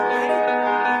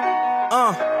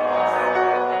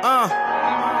I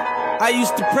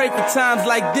used to pray for times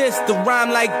like this, to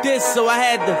rhyme like this, so I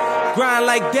had to grind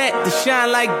like that, to shine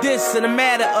like this. In a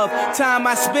matter of time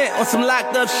I spent on some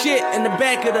locked up shit in the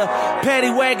back of the paddy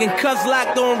wagon, cuffs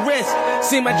locked on wrist.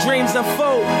 See my dreams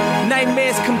unfold,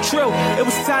 nightmares come true. It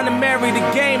was time to marry the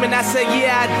game, and I said,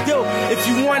 yeah, I do. If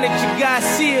you want it, you gotta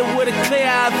see it with a clear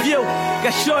eye view.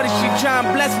 Got shorty, she try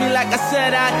and bless me like I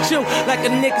said I chew. Like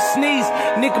a nigga sneeze,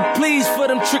 nigga please for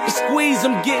them trick and squeeze,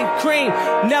 I'm getting cream.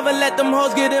 Never let them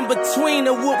hoes get in between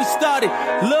of what we started.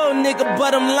 Little nigga,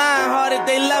 but I'm lying hearted.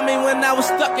 They love me when I was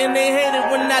stuck and they hated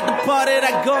when I departed.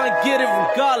 I go and get it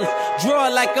regardless. Draw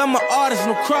it like I'm an artist,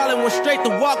 no crawling. Went straight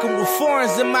to walking with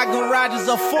foreigns in my garages.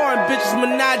 All foreign bitches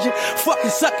menaging,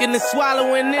 fucking sucking and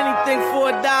swallowing anything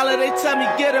for $1. They tell me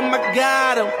get him, I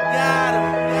got him.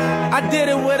 I did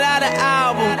it without an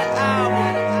album.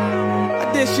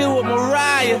 I did shit with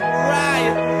Mariah.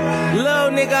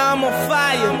 Little nigga, I'm on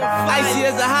fire. Icy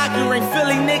as a hockey ring,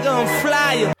 Philly nigga, I'm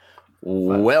flyer.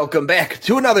 Welcome back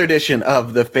to another edition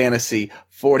of the Fantasy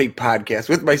 40 podcast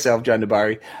with myself, John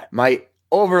Dabari, my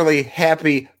overly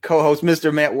happy co-host,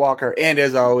 Mr. Matt Walker, and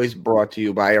as always, brought to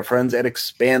you by our friends at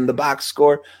Expand the Box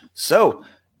Score. So,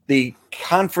 the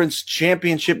conference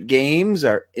championship games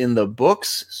are in the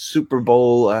books. Super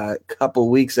Bowl a couple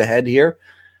weeks ahead here.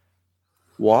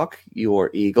 Walk,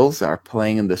 your Eagles are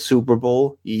playing in the Super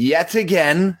Bowl yet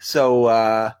again. So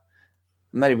I'm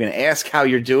not even going to ask how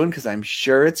you're doing because I'm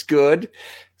sure it's good.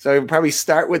 So I'll probably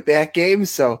start with that game.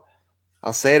 So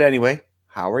I'll say it anyway.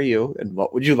 How are you? And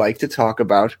what would you like to talk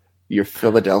about your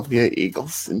Philadelphia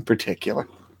Eagles in particular?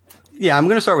 Yeah, I'm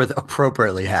going to start with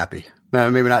appropriately happy. No,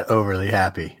 maybe not overly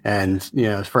happy. And, you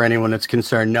know, for anyone that's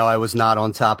concerned, no, I was not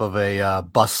on top of a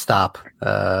bus stop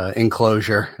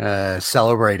enclosure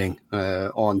celebrating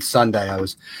on Sunday. I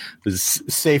was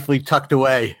safely tucked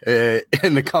away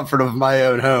in the comfort of my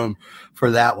own home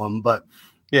for that one. But,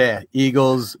 yeah,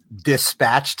 Eagles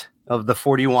dispatched of the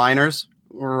 49ers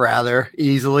rather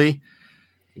easily.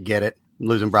 Get it.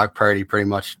 Losing Brock Purdy pretty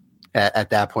much at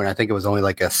that point. I think it was only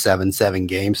like a 7-7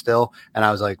 game still. And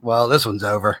I was like, well, this one's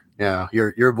over. You know,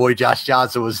 your boy Josh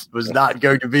Johnson was not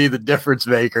going to be the difference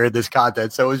maker in this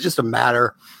contest. So it was just a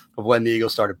matter of when the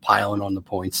Eagles started piling on the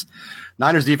points.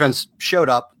 Niners defense showed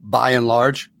up by and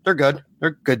large. They're good.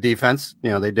 They're good defense. You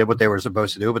know, they did what they were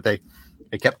supposed to do, but they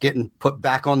kept getting put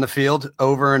back on the field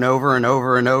over and over and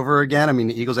over and over again. I mean,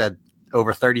 the Eagles had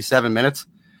over 37 minutes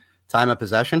time of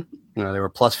possession. You know, they were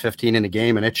plus 15 in the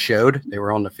game, and it showed. They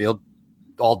were on the field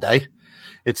all day,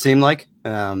 it seemed like.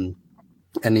 And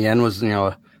the end was, you know,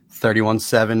 a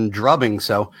 31-7 drubbing.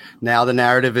 So now the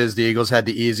narrative is the Eagles had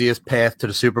the easiest path to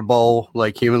the Super Bowl,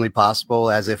 like humanly possible,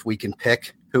 as if we can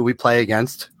pick who we play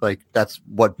against. Like that's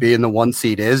what being the 1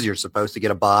 seed is. You're supposed to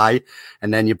get a bye,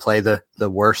 and then you play the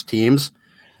worst teams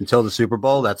until the Super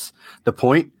Bowl. That's the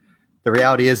point. The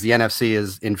reality is the NFC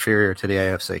is inferior to the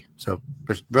AFC. So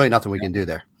there's really nothing we can do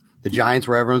there. The Giants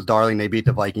were everyone's darling. They beat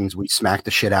the Vikings. We smacked the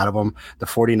shit out of them. The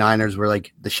 49ers were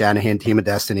like the Shanahan team of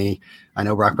destiny. I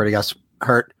know Brock Purdy got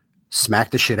hurt.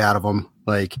 Smacked the shit out of them.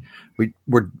 Like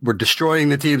we're destroying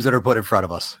the teams that are put in front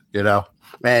of us, you know?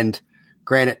 And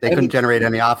granted, they couldn't generate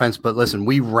any offense, but listen,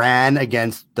 we ran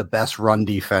against the best run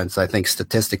defense, I think,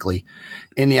 statistically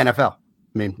in the NFL.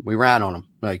 I mean, we ran on them.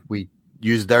 Like we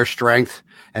used their strength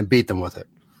and beat them with it.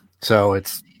 So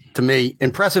it's, to me,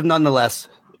 impressive nonetheless.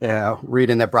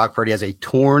 Reading that Brock Purdy has a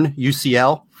torn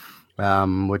UCL,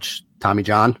 which Tommy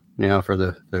John, you know, for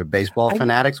the baseball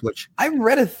fanatics, which I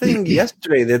read a thing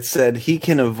yesterday that said he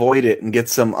can avoid it and get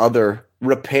some other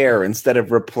repair instead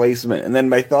of replacement. And then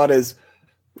my thought is,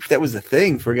 if that was a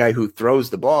thing for a guy who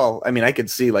throws the ball, I mean, I could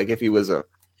see like if he was a,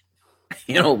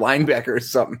 you know, linebacker or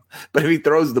something, but if he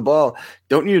throws the ball,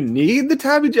 don't you need the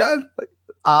Tommy John? Like,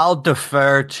 I'll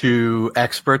defer to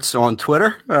experts on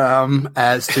Twitter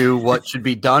as to what should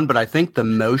be done, but I think the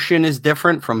motion is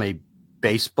different from a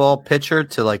baseball pitcher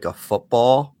to like a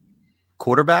football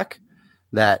quarterback,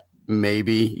 that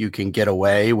maybe you can get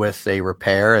away with a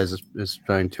repair as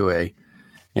going to a,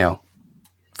 you know,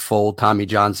 full Tommy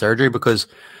John surgery, because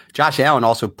Josh Allen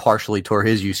also partially tore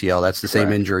his UCL. That's the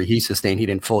same injury he sustained. He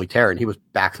didn't fully tear it, and he was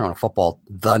back throwing a football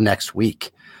the next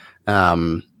week.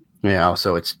 You know,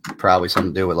 so it's probably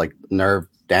something to do with like nerve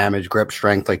damage, grip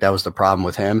strength. Like that was the problem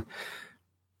with him.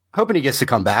 Hoping he gets to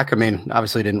come back. I mean,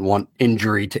 obviously didn't want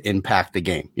injury to impact the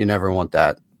game. You never want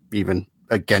that, even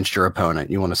against your opponent.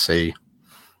 You want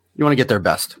to get their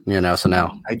best, you know. So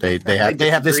now they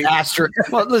have this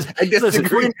asterisk. Well, listen,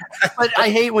 but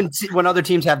I hate when other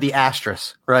teams have the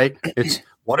asterisk, right? It's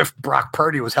what if Brock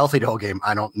Purdy was healthy the whole game?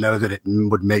 I don't know that it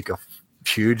would make a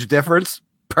huge difference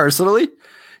personally.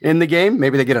 in the game.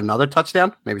 Maybe they get another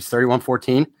touchdown. Maybe it's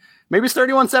 31-14. Maybe it's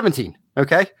 31-17.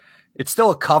 Okay. It's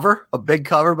still a cover, a big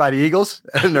cover by the Eagles,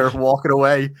 and they're walking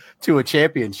away to a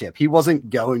championship. He wasn't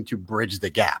going to bridge the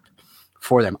gap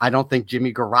for them. I don't think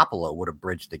Jimmy Garoppolo would have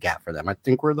bridged the gap for them. I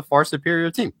think we're the far superior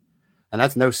team. And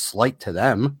that's no slight to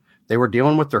them. They were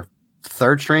dealing with their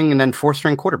third string and then fourth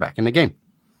string quarterback in the game.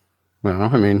 Well,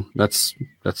 I mean, that's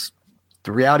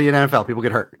the reality of the NFL. People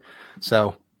get hurt.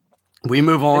 So we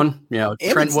move on. You know,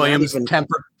 Trent Williams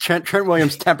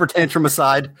temper tantrum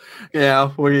aside. You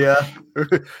know,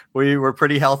 we were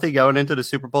pretty healthy going into the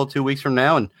Super Bowl 2 weeks from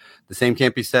now, and the same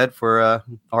can't be said for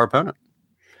our opponent.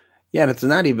 Yeah, and it's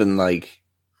not even like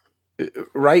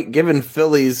right. Given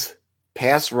Philly's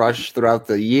pass rush throughout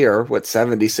the year,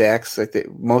 70 sacks, I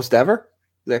think most ever.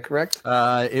 Is that correct?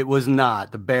 It was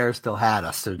not. The Bears still had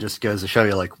us. So it just goes to show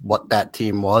you like what that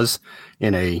team was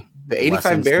in a the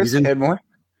 85 Bears season. Had more.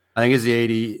 I think it's the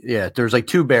 80. Yeah, there's like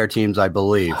 2 Bear teams, I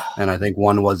believe, and I think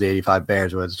one was the 85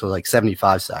 Bears, was so like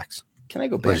 75 sacks. Can I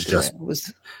go back to that? It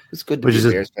was good to be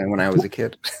a Bears fan when I was a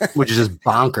kid. Which is just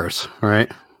bonkers,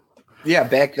 right? Yeah,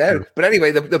 back then. But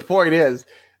anyway, the point is,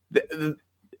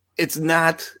 it's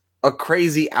not a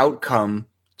crazy outcome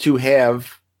to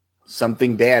have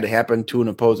something bad happen to an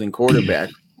opposing quarterback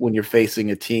when you're facing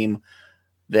a team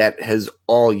that has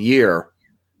all year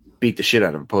beat the shit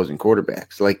out of opposing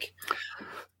quarterbacks. Like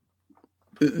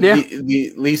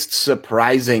the least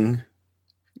surprising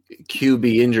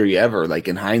QB injury ever, like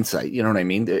in hindsight, you know what I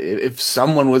mean? If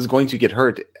someone was going to get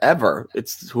hurt ever,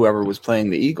 it's whoever was playing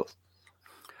the Eagles.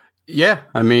 Yeah.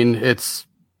 I mean,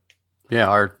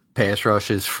 our pass rush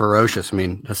is ferocious. I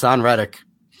mean, Hassan Reddick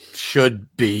should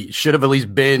have at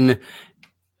least been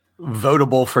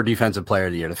votable for defensive player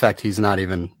of the year. The fact he's not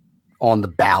even on the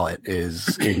ballot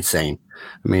is insane.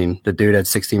 I mean, the dude had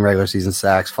 16 regular season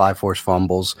sacks, 5 forced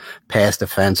fumbles, pass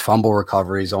defense, fumble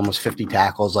recoveries, almost 50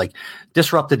 tackles, like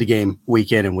disrupted the game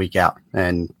week in and week out.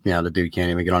 And, you know, the dude can't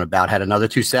even get on about, had another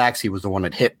 2 sacks. He was the one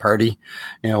that hit Purdy,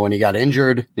 you know, when he got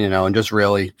injured, you know, and just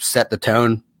really set the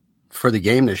tone for the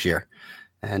game this year.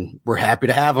 And we're happy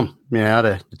to have him. You know,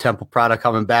 the Temple product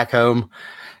coming back home.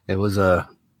 It was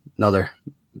another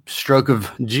stroke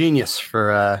of genius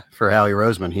for Howie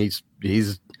Roseman. He's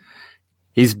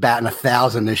batting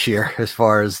 1,000 this year as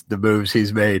far as the moves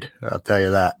he's made. I'll tell you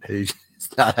that. He's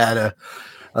not had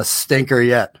a stinker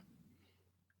yet.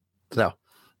 So,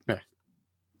 yeah.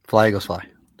 Fly Eagles fly.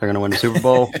 They're going to win the Super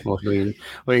Bowl. we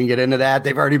can get into that.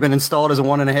 They've already been installed as a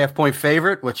 1.5 point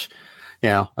favorite, which, you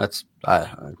know, I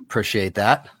appreciate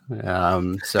that.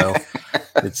 So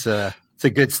it's a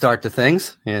good start to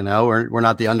things. You know, we're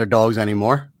not the underdogs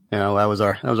anymore. You know, that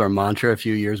was our mantra a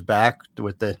few years back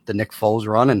with the Nick Foles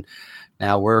run, and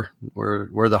now we're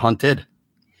the hunted.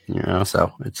 You know,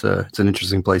 so it's an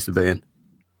interesting place to be in.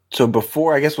 So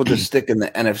before, I guess we'll just stick in the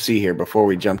NFC here before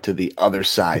we jump to the other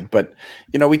side. But,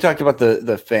 you know, we talked about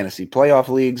the fantasy playoff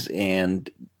leagues and,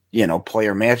 you know,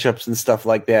 player matchups and stuff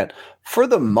like that. For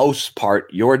the most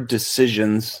part, your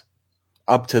decisions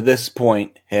up to this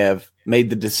point have made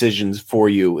the decisions for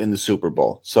you in the Super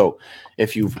Bowl. So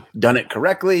if you've done it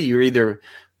correctly, you're either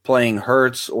playing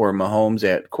Hurts or Mahomes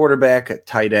at quarterback. At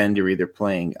tight end, you're either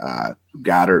playing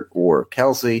Goddard or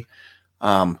Kelsey.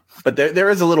 But there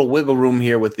is a little wiggle room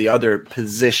here with the other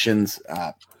positions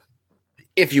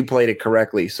if you played it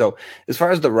correctly. So as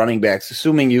far as the running backs,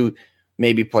 assuming you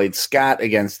maybe played Scott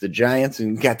against the Giants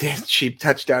and got that cheap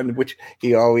touchdown, which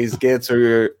he always gets,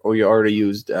 or you already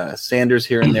used Sanders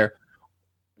here and there,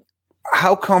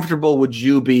 how comfortable would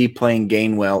you be playing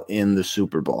Gainwell in the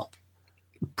Super Bowl?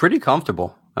 Pretty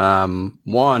comfortable.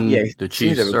 The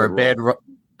Chiefs are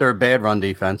they're a bad run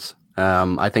defense.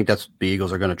 I think that's what the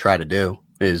Eagles are going to try to do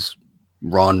is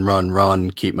run,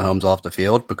 keep Mahomes off the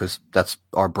field because that's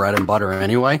our bread and butter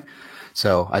anyway.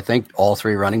 So I think all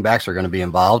 3 running backs are going to be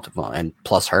involved, and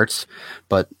plus Hurts.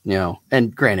 But, you know,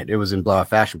 and granted, it was in blowout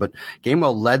fashion, but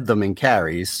Gainwell led them in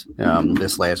carries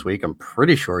this last week. I'm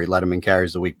pretty sure he led them in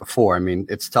carries the week before. I mean,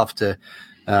 it's tough to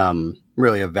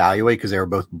really evaluate because they were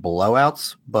both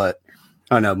blowouts. But,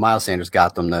 oh no, Miles Sanders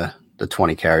got them the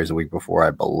 20 carries a week before,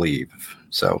 I believe.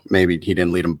 So maybe he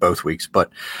didn't lead them both weeks.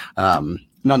 But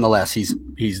nonetheless, he's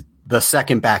the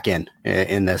second back in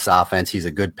this offense. He's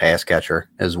a good pass catcher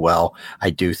as well. I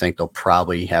do think they'll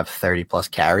probably have 30 plus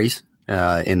carries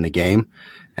in the game.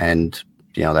 And,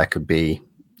 you know, that could be,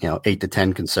 you know, 8 to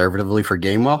 10 conservatively for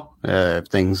Gainwell. If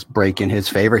things break in his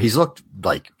favor, he looks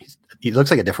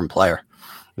like a different player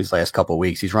these last couple of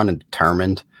weeks. He's running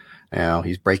determined. You know,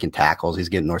 he's breaking tackles. He's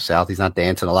getting north-south. He's not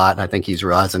dancing a lot. And I think he's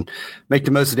realizing, make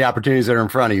the most of the opportunities that are in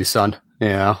front of you, son. You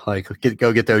know, like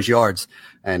go get those yards.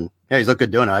 And yeah, he's looked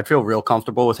good doing it. I'd feel real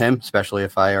comfortable with him, especially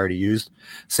if I already used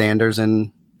Sanders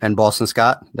and Boston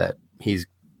Scott, that he's,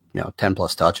 10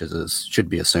 plus touches should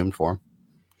be assumed for him.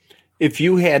 If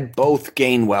you had both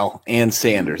Gainwell and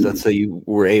Sanders, let's say you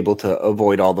were able to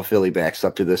avoid all the Philly backs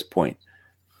up to this point,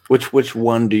 which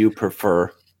one do you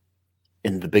prefer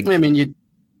in the big? I mean,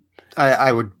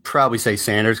 I would probably say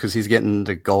Sanders because he's getting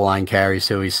the goal line carries,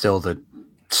 so he's still the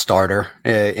starter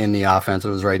in the offense. It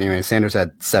was right anyway. Sanders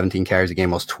had 17 carries.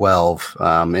 Gainwell was 12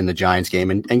 in the Giants game,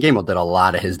 and Gainwell did a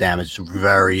lot of his damage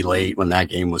very late when that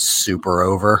game was super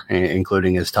over,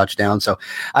 including his touchdown. So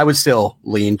I would still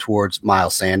lean towards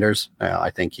Miles Sanders. I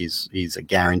think he's a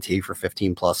guarantee for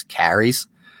 15 plus carries.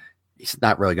 He's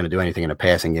not really going to do anything in a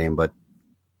passing game, but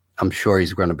I'm sure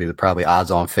he's going to be the probably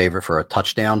odds-on favorite for a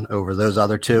touchdown over those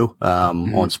other two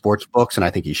on sports books, and I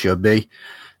think he should be.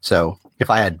 So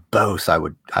if I had both, I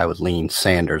would lean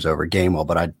Sanders over Gainwell,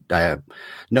 but I have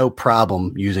no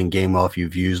problem using Gainwell if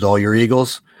you've used all your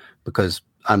Eagles, because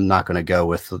I'm not going to go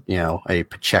with a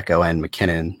Pacheco and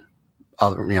McKinnon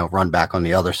run back on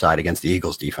the other side against the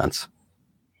Eagles defense.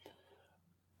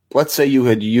 Let's say you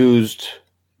had used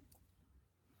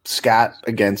Scott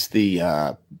against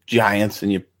the Giants,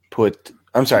 and you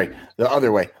the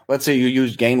other way. Let's say you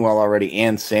used Gainwell already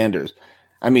and Sanders.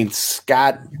 I mean,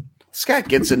 Scott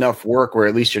gets enough work where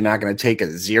at least you're not going to take a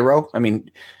 0. I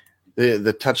mean,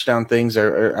 the touchdown things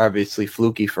are obviously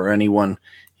fluky for anyone.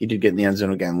 He did get in the end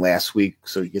zone again last week,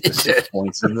 so you get the 6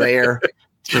 points in there.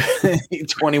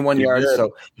 21 yards,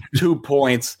 so 2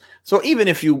 points. So even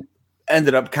if you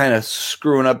ended up kind of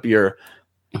screwing up your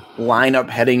lineup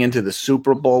heading into the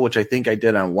Super Bowl, which I think I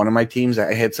did on one of my teams,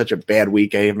 I had such a bad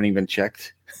week, I haven't even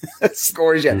checked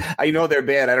scores yet. I know they're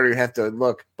bad. I don't even have to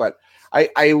look, but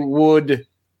I would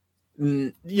 –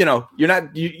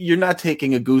 you're not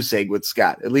taking a goose egg with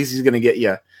Scott. At least he's going to get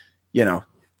you,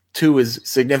 2 is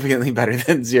significantly better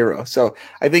than 0. So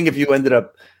I think if you ended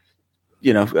up,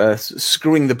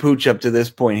 screwing the pooch up to this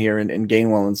point here, and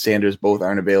Gainwell and Sanders both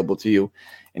aren't available to you,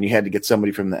 and you had to get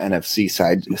somebody from the NFC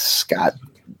side, Scott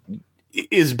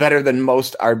is better than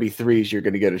most RB3s you're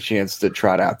going to get a chance to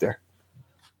trot out there.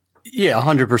 Yeah,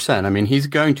 100%. I mean, he's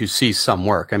going to see some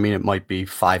work. I mean, it might be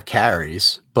 5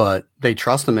 carries, but they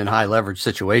trust him in high leverage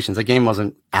situations. The game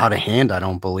wasn't out of hand, I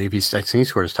don't believe. He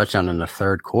scored his touchdown in the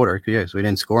third quarter. Yeah, so we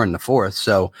didn't score in the fourth.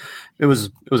 So it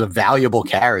was a valuable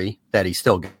carry that he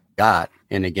still got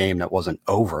in a game that wasn't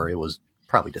over. It was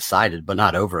probably decided, but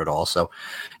not over at all. So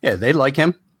yeah, they like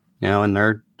him, and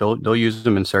they'll use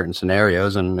him in certain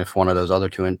scenarios. And if one of those other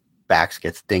 2 backs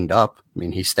gets dinged up, I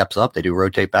mean, he steps up. They do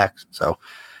rotate backs. So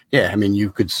yeah, I mean,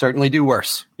 you could certainly do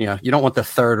worse. You don't want the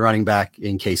third running back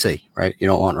in KC, right? You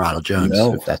don't want Ronald Jones,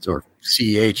 if that's, or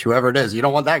CEH, whoever it is. You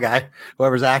don't want that guy,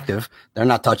 whoever's active. They're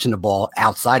not touching the ball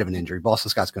outside of an injury. Boston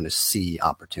Scott's going to see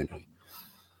opportunity.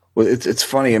 Well, it's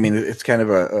funny. I mean, it's kind of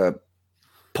a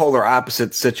polar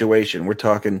opposite situation. We're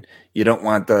talking, you don't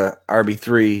want the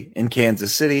RB3 in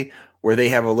Kansas City, where they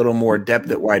have a little more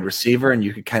depth at wide receiver, and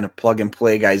you could kind of plug and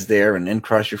play guys there and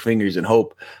cross your fingers and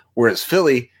hope. Whereas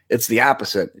Philly, it's the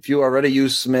opposite. If you already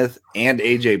use Smith and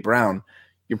A.J. Brown,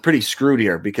 you're pretty screwed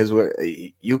here, because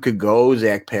you could go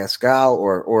Zach Pascal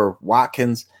or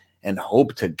Watkins and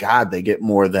hope to God they get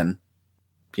more than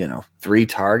 3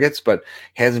 targets, but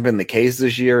hasn't been the case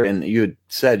this year. And you had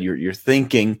said you're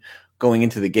thinking going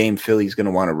into the game, Philly's going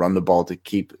to want to run the ball to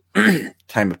keep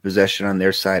time of possession on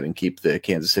their side and keep the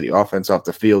Kansas City offense off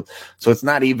the field. So it's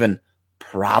not even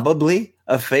probably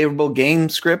a favorable game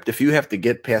script if you have to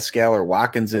get Pascal or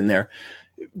Watkins in there.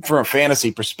 From a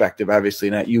fantasy perspective, obviously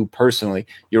not you personally,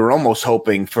 you're almost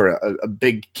hoping for a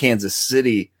big Kansas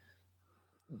City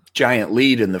giant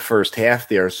lead in the first half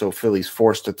there, so Philly's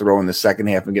forced to throw in the second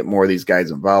half and get more of these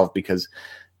guys involved, because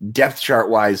depth chart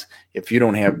wise, if you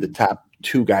don't have the top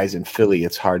 2 guys in Philly,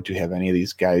 it's hard to have any of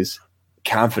these guys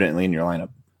confidently in your lineup.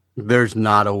 There's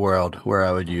not a world where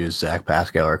I would use Zach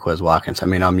Pascal or Quez Watkins. I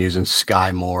mean, I'm using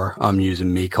Sky Moore. I'm using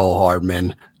Mecole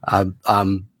Hardman.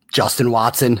 I'm Justin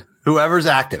Watson, whoever's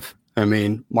active. I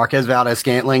mean, Marquez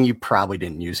Valdez-Scantling, you probably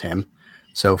didn't use him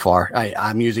so far.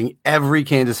 I'm using every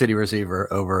Kansas City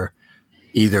receiver over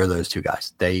either of those 2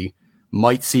 guys. They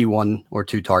might see 1 or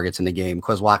 2 targets in the game.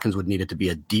 Quez Watkins would need it to be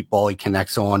a deep ball he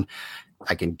connects on.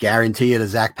 I can guarantee you the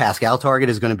Zach Pascal target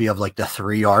is going to be of like the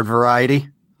 3-yard variety.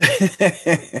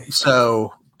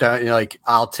 So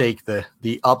I'll take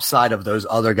the upside of those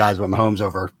other guys with Mahomes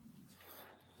over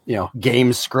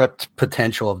game script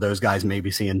potential of those guys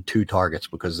maybe seeing 2 targets,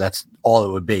 because that's all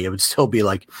it would be. It would still be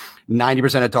like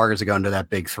 90% of targets are going to that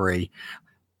big 3.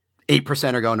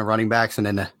 8% are going to running backs, and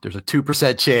then there's a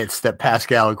 2% chance that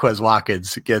Pascal and Quez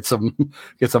Watkins get some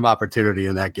opportunity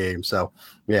in that game. So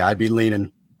yeah, I'd be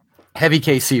leaning heavy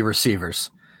KC receivers.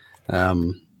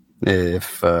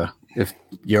 If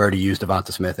you already used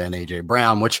Devonta Smith and AJ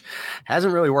Brown, which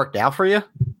hasn't really worked out for you,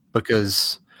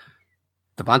 because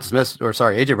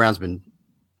AJ Brown's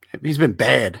been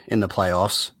bad in the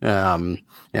playoffs.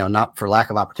 Not for lack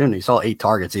of opportunity. He saw 8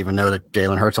 targets, even though that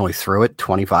Jalen Hurts only threw it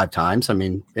 25 times. I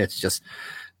mean, it's just,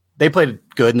 they played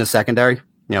good in the secondary,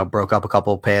 broke up a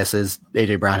couple of passes.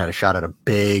 AJ Brown had a shot at a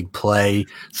big play,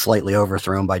 slightly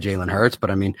overthrown by Jalen Hurts. But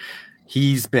I mean,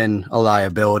 he's been a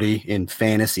liability in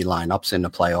fantasy lineups in the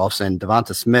playoffs. And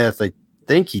Devonta Smith, I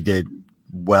think he did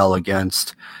well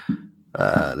against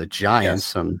the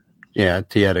Giants. Yes.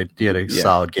 He had a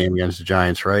solid game against the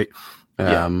Giants, right?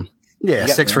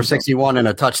 6 for 61 and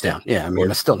a touchdown. Yeah, I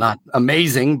mean, it's still not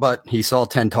amazing, but he saw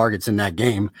 10 targets in that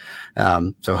game.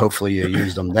 So hopefully you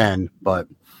used them then. But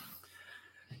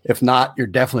if not, you're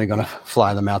definitely going to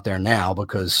fly them out there now,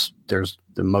 because there's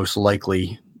the most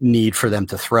likely need for them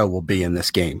to throw will be in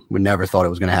this game. We never thought it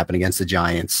was going to happen against the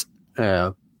Giants.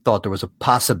 Thought there was a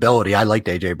possibility. I liked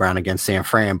AJ Brown against San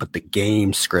Fran, but the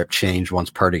game script changed once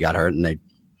Purdy got hurt, and they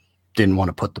didn't want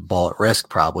to put the ball at risk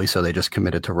probably, so they just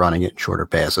committed to running it in shorter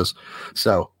passes.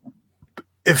 So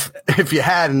if you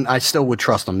hadn't, I still would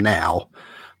trust them now,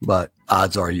 but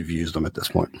odds are you've used them at this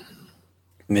point.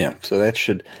 Yeah, so that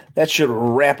should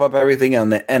wrap up everything on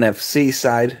the NFC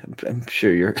side. I'm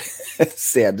sure you're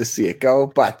sad to see it go,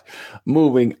 but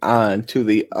moving on to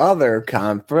the other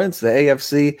conference, the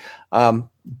AFC.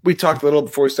 We talked a little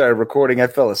before we started recording. I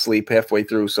fell asleep halfway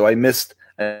through, so I missed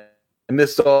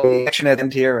all the action at the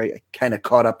end here. I kind of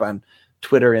caught up on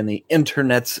Twitter and the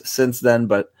internets since then,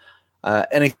 but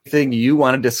anything you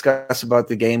want to discuss about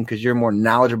the game, because you're more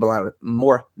knowledgeable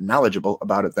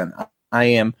about it than I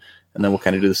am, and then we'll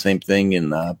kind of do the same thing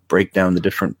and break down the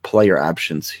different player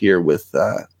options here with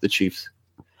the Chiefs.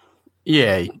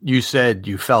 Yeah, you said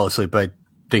you fell asleep, but I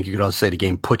think you could also say the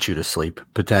game put you to sleep,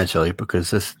 potentially, because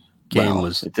this game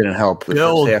it didn't help. The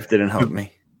first half didn't help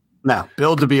me. No,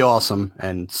 billed to be awesome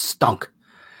and stunk,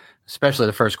 especially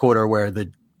the first quarter, where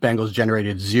the Bengals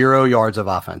generated 0 yards of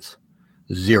offense.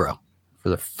 0 for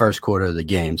the first quarter of the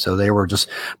game. So they were just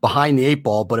behind the 8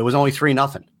 ball, but it was only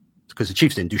 3-0 because the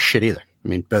Chiefs didn't do shit either. I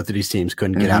mean, both of these teams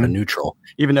couldn't get out of neutral,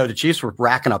 even though the Chiefs were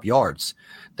racking up yards.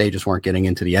 They just weren't getting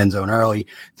into the end zone early.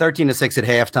 13-6 at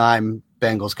halftime.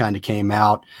 Bengals kind of came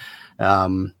out a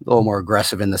little more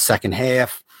aggressive in the second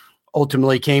half.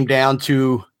 Ultimately came down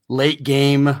to late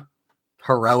game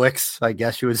heroics, I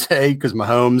guess you would say, because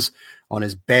Mahomes on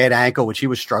his bad ankle, which he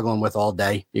was struggling with all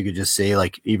day, you could just see,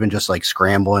 like, even just like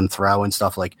scramble and throw and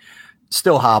stuff, like,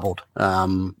 still hobbled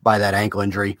by that ankle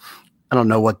injury. I don't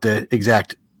know what the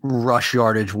exact rush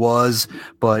yardage was,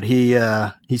 but he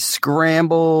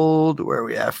scrambled. Where are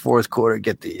we at? Fourth quarter,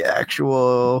 get the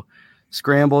actual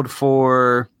scrambled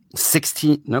for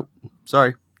 16. Nope,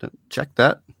 sorry, check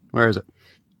that. Where is it?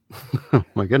 Oh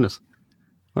my goodness,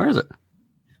 where is it?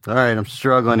 All right, I'm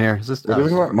struggling here. Is this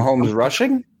Mahomes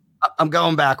rushing? I'm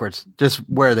going backwards. Just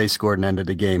where they scored and ended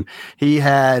the game. He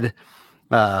had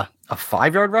a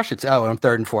 5-yard rush. It's on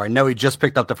 3rd and 4. I know he just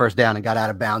picked up the first down and got out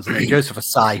of bounds. And then Joseph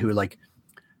Asai, who like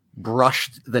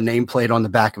brushed the nameplate on the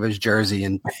back of his jersey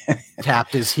and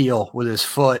tapped his heel with his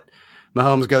foot.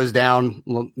 Mahomes goes down,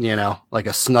 like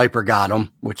a sniper got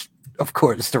him, which of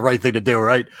course is the right thing to do,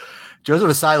 right? Joseph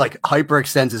Asai like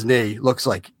hyperextends his knee. Looks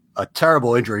like a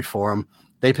terrible injury for him.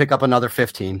 They pick up another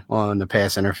 15 on the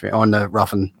pass interference, on the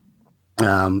roughing,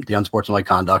 the unsportsmanlike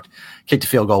conduct, kick the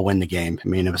field goal, win the game. I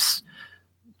mean,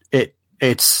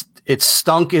 it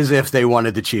stunk as if they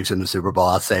wanted the Chiefs in the Super Bowl.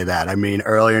 I'll say that. I mean,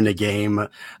 earlier in the game, a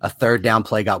 3rd down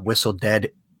play got whistled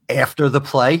dead after the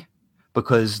play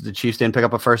because the Chiefs didn't pick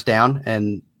up a first down,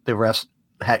 and the refs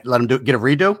let them get a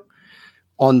redo.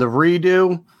 On the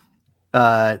redo,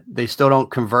 they still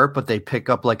don't convert, but they pick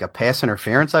up like a pass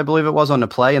interference, I believe it was, on the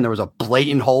play, and there was a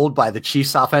blatant hold by the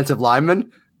Chiefs offensive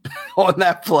lineman on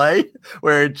that play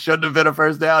where it shouldn't have been a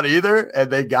first down either,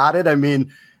 and they got it. I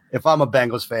mean, if I'm a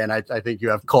Bengals fan, I think you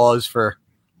have cause for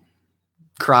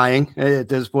crying at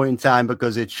this point in time,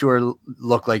 because it sure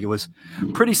looked like it was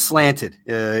pretty slanted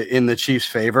in the Chiefs'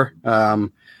 favor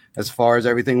as far as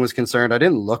everything was concerned. I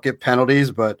didn't look at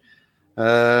penalties, but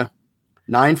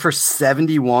 9 for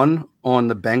 71 on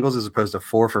the Bengals as opposed to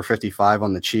 4 for 55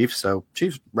 on the Chiefs. So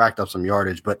Chiefs racked up some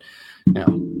yardage, but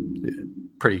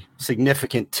pretty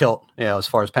significant tilt, as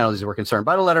far as penalties were concerned.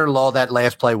 By the letter of the law, that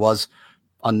last play was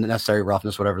unnecessary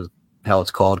roughness, whatever the hell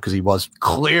it's called, because he was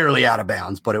clearly out of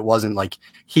bounds, but it wasn't like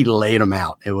he laid him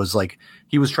out. It was like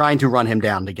he was trying to run him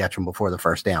down to get him before the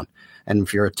first down. And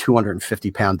if you're a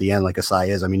 250-pound DN like Asai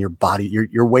is, I mean, your body,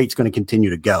 your weight's going to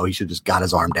continue to go. He should just got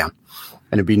his arm down.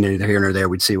 And it'd be neither here nor there.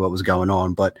 We'd see what was going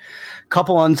on. But a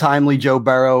couple untimely Joe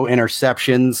Burrow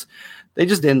interceptions. They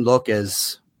just didn't look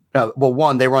as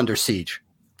one, they were under siege.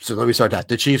 So let me start that.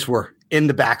 The Chiefs were in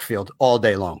the backfield all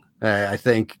day long. I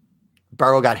think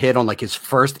Burrow got hit on like his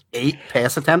first 8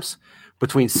 pass attempts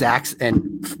between sacks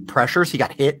and pressures. He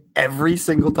got hit every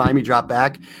single time he dropped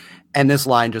back. And this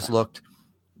line just looked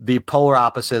the polar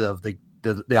opposite of the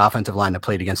offensive line that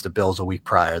played against the Bills a week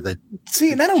prior.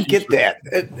 And I don't get that.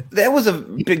 That was a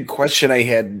big question I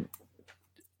had,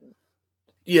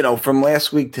 from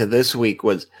last week to this week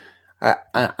was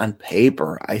on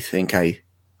paper, I think I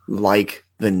like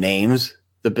the names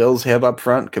the Bills have up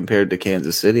front compared to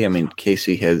Kansas City. I mean,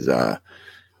 KC has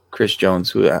Chris Jones,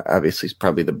 who obviously is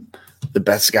probably the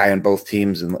best guy on both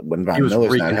teams, and when Von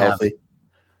Miller's not healthy.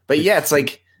 But yeah, it's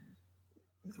like,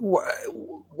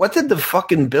 what did the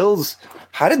fucking Bills?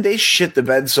 How did they shit the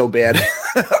bed so bad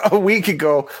a week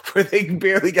ago, where they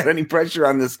barely got any pressure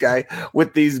on this guy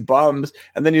with these bums?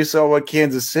 And then you saw what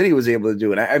Kansas City was able to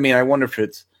do. And I mean, I wonder if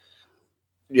it's,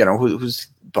 who's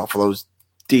Buffalo's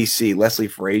DC, Leslie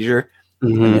Frazier,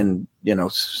 and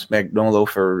Spagnuolo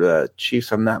for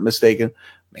Chiefs, I'm not mistaken.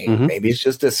 Maybe it's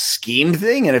just a scheme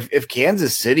thing. And if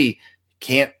Kansas City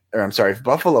if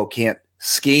Buffalo can't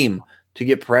scheme to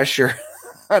get pressure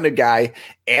on a guy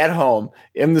at home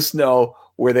in the snow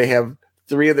where they have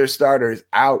 3 of their starters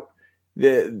out,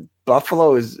 the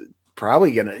Buffalo is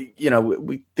probably gonna,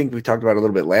 we think we talked about it a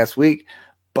little bit last week.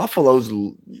 Buffalo's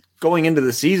going into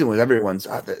the season with everyone's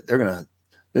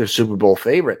they're a Super Bowl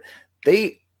favorite.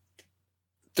 They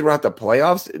throughout the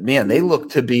playoffs, man, they look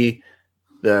to be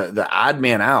the odd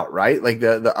man out, right? Like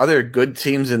the other good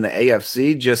teams in the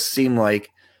AFC just seem like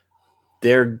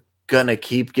they're gonna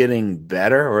keep getting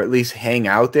better, or at least hang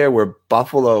out there, where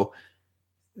Buffalo,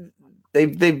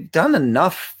 they've done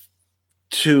enough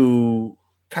to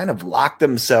kind of lock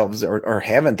themselves, or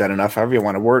haven't done enough, however you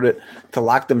want to word it, to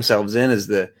lock themselves in as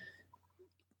the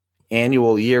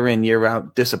annual year in, year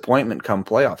out disappointment come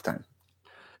playoff time.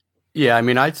 Yeah, I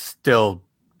mean, I still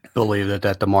believe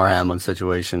that DeMar Hamlin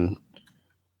situation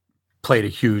played a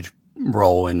huge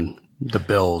role in the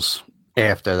Bills.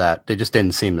 After that, they just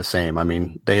didn't seem the same. I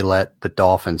mean, they let the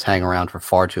Dolphins hang around for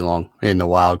far too long in the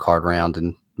wild card round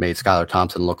and made Skylar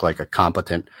Thompson look like a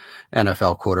competent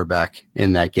NFL quarterback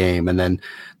in that game. And then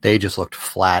they just looked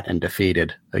flat and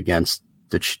defeated against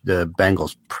the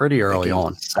Bengals pretty early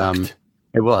on.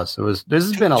 It was. This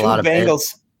has been a lot of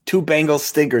two Bengals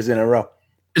stinkers in a row.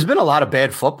 There's been a lot of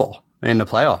bad football in the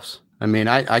playoffs. I mean,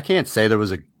 I can't say there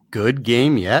was a good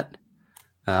game yet.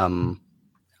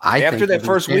 After that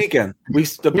first weekend,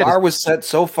 the bar was set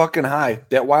so fucking high.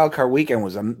 That wild card weekend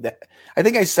was. I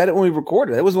think I said it when we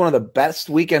recorded. It was one of the best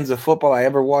weekends of football I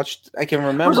ever watched. I can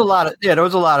remember. There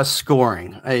was a lot of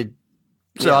scoring.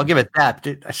 I'll give it that.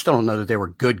 I still don't know that they were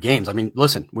good games. I mean,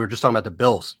 listen, we were just talking about the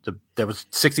Bills. There was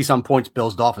 60-some points,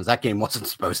 Bills Dolphins. That game wasn't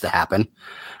supposed to happen,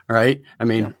 right? I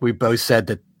mean, we both said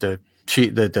that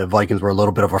the Vikings were a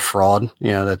little bit of a fraud.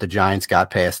 That the Giants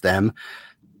got past them.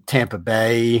 Tampa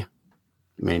Bay, I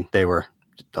mean, they were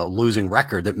a losing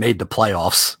record that made the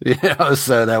playoffs,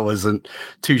 so that wasn't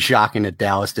too shocking that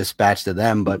Dallas dispatched to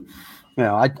them. But,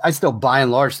 I still by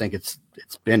and large think it's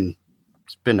been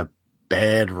a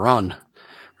bad run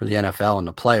for the NFL in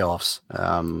the playoffs,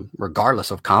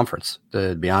 regardless of conference,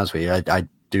 to be honest with you. I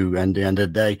do, and at the end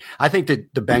of the day, I think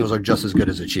that the Bengals are just as good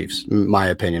as the Chiefs, in my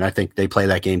opinion. I think they play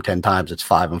that game 10 times. It's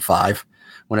 5-5.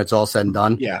 When it's all said and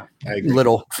done. Yeah, I agree.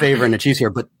 Little favor in the Chiefs here,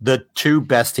 but the 2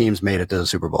 best teams made it to the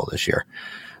Super Bowl this year.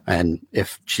 And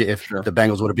if the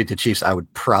Bengals would have beat the Chiefs, I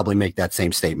would probably make that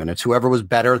same statement. It's whoever was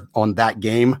better on that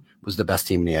game was the best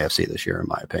team in the AFC this year, in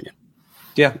my opinion.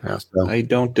 Yeah, I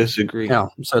don't disagree.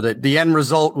 So the end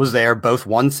result was there. Both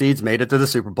 1 seeds made it to the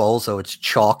Super Bowl, so it's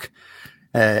chalk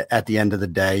at the end of the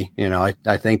day.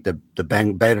 I think the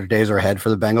better days are ahead for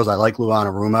the Bengals. I like Luan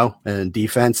Arumo in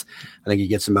defense. I think he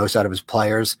gets the most out of his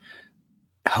players.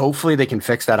 Hopefully they can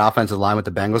fix that offensive line with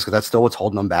the Bengals, because that's still what's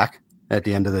holding them back at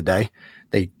the end of the day.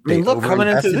 Coming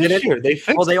into this year, they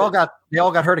fixed they all got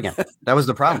hurt again. That was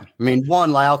the problem. I mean,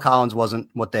 one, Lyle Collins wasn't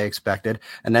what they expected,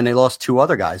 and then they lost 2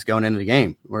 other guys going into the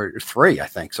game, or 3, I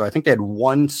think. So I think they had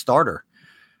 1 starter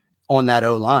on that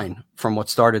O-line from what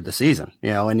started the season,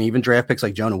 and even draft picks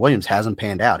like Jonah Williams hasn't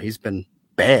panned out. He's been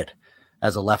bad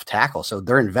as a left tackle. So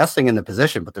they're investing in the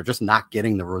position, but they're just not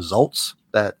getting the results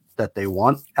that they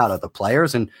want out of the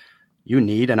players. And you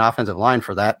need an offensive line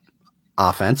for that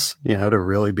offense, to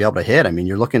really be able to hit. I mean,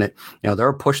 you're looking at, they're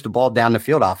a push the ball down the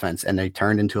field offense, and they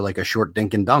turned into like a short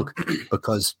dink and dunk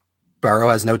because Burrow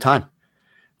has no time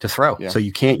to throw. Yeah. So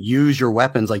you can't use your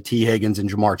weapons like T. Higgins and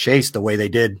Jamar Chase the way they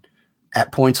did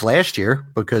at points last year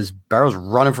because Burrow's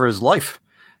running for his life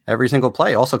every single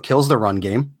play. Also kills the run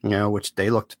game, which they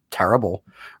looked terrible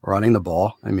running the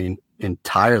ball. I mean,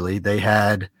 entirely. They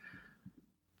had,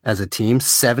 as a team,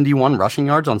 71 rushing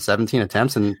yards on 17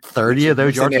 attempts, and 30 of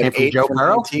those yards came from Joe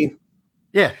Burrow.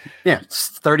 Yeah.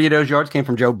 30 of those yards came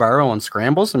from Joe Burrow on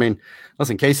scrambles. I mean,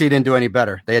 listen, KC didn't do any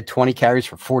better. They had 20 carries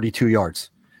for 42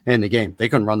 yards in the game. They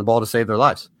couldn't run the ball to save their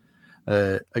lives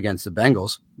against the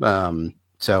Bengals.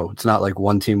 So it's not like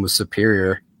one team was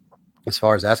superior as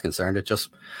far as that's concerned. It's just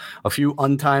a few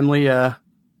untimely,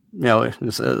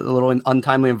 it's a little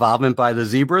untimely involvement by the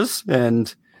Zebras,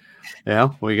 and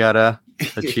we got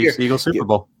the Chiefs-Eagles Super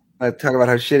Bowl. I talk about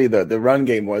how shitty the run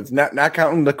game was. Not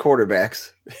counting the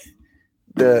quarterbacks.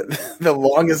 The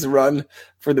longest run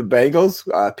for the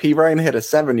Bengals, P. Ryan hit a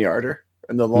 7-yarder,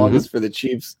 and the longest for the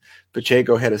Chiefs,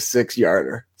 Pacheco hit a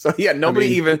 6-yarder. So nobody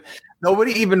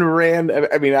even ran.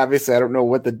 I mean, obviously, I don't know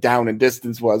what the down and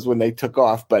distance was when they took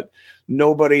off, but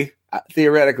nobody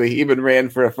theoretically even ran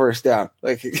for a first down.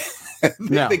 Like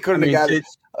they couldn't have got it.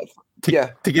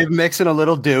 To give Mixon a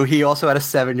little due, he also had a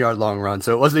 7-yard long run,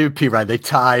 so it wasn't even P. Ryan. They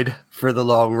tied for the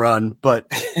long run,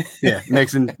 but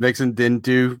Mixon didn't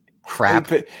do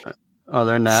crap.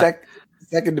 Other than that,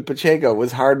 second to Pacheco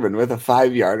was Hardman with a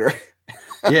 5-yarder.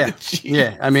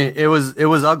 Yeah. I mean, it was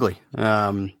ugly.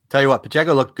 Tell you what,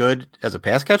 Pacheco looked good as a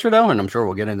pass catcher though, and I'm sure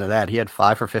we'll get into that. He had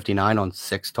 5 for 59 on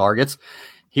 6 targets.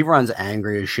 He runs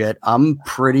angry as shit. I'm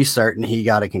pretty certain he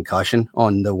got a concussion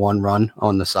on the one run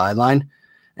on the sideline.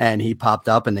 And he popped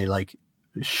up and they like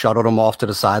shuttled him off to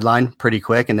the sideline pretty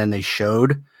quick. And then they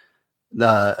showed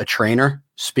a trainer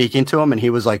speaking to him, and he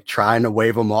was like trying to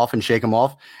wave him off and shake him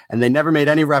off. And they never made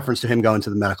any reference to him going to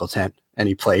the medical tent, and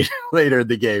he played later in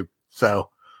the game. So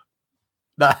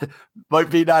that might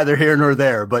be neither here nor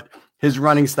there, but his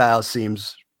running style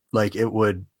seems like it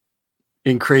would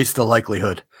increase the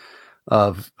likelihood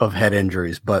of head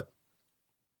injuries. But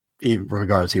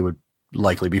regardless, he would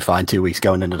likely be fine 2 weeks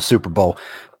going into the Super Bowl,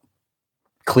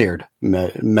 cleared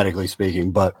medically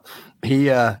speaking. But he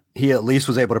at least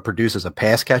was able to produce as a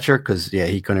pass catcher because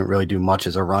he couldn't really do much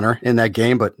as a runner in that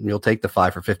game. But you'll take the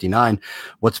 5 for 59.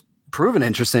 What's proven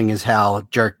interesting is how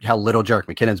little Jerick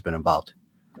McKinnon's been involved.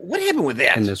 What happened with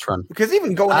that in this run? Because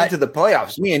even going into the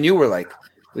playoffs, me and you were like,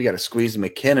 we got to squeeze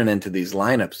McKinnon into these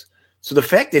lineups. So the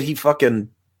fact that he fucking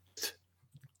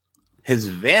has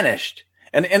vanished.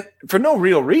 And for no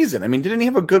real reason. I mean, didn't he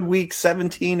have a good week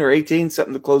 17 or 18,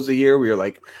 something to close the year where you're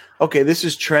like, okay, this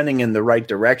is trending in the right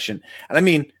direction. And I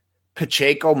mean,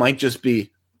 Pacheco might just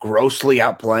be grossly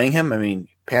outplaying him. I mean,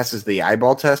 passes the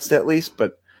eyeball test at least.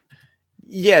 But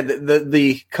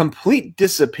the complete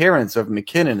disappearance of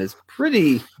McKinnon is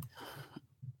pretty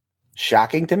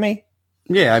shocking to me.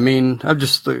 Yeah, I mean, I'm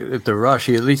just at the rush.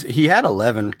 He had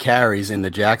 11 carries in the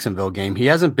Jacksonville game. He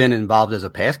hasn't been involved as a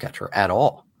pass catcher at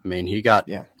all. I mean, he got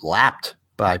lapped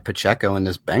by Pacheco in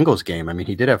this Bengals game. I mean,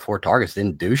 he did have 4 targets,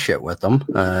 didn't do shit with them.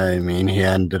 I mean, he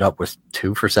ended up with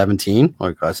 2 for 17.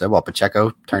 Like I said,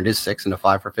 Pacheco turned his 6 into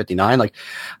 5 for 59. Like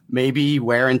maybe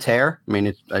wear and tear. I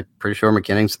mean, I'm pretty sure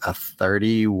McKinnon's a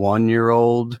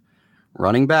 31-year-old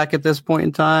running back at this point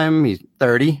in time. He's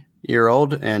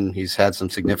 30-year-old, and he's had some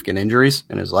significant injuries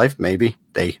in his life. Maybe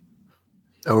they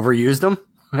overused him.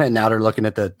 And now they're looking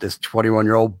at this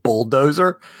 21-year-old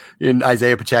bulldozer in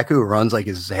Isaiah Pacheco who runs like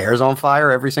his hair's on fire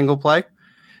every single play.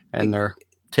 And they're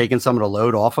taking some of the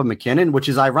load off of McKinnon, which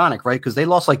is ironic, right? Because they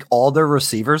lost like all their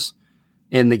receivers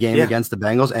in the game against the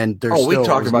Bengals. And we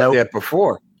talked about that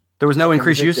before. There was no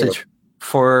increased usage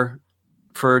for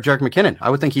Jerick McKinnon. I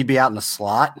would think he'd be out in the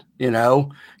slot,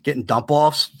 getting dump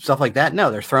offs, stuff like that.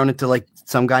 No, they're throwing it to like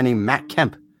some guy named Matt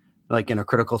Kemp, like in a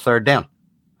critical third down.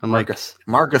 I'm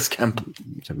Marcus Kemp.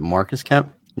 Marcus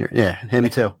Kemp? Yeah, him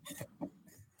too.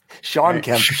 Sean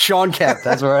Kemp. Sean Kemp.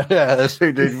 That's right. Yeah, that's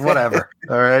dude. Whatever.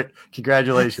 All right.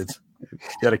 Congratulations.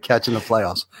 Got a catch in the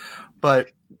playoffs.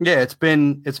 But yeah, it's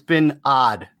been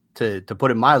odd to put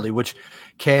it mildly, which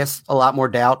casts a lot more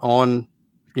doubt on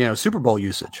Super Bowl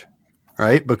usage,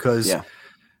 right? Because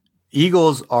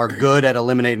Eagles are good at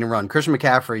eliminating the run. Christian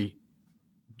McCaffrey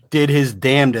did his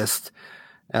damnedest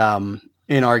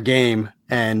in our game.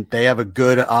 And they have a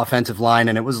good offensive line,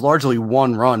 and it was largely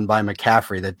one run by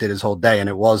McCaffrey that did his whole day, and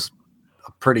it was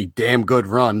a pretty damn good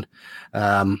run,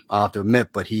 I'll have to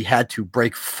admit, but he had to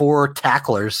break 4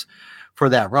 tacklers for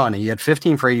that run. He had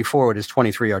 15 for 84 with his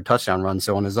 23-yard touchdown run,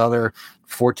 so on his other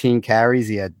 14 carries,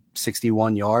 he had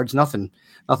 61 yards, nothing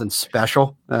nothing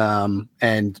special.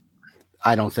 And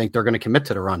I don't think they're going to commit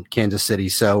to the run, Kansas City.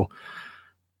 So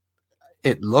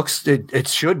it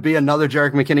should be another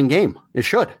Jerick McKinnon game. It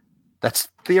should. That's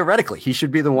theoretically. He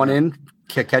should be the one in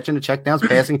catching the checkdowns,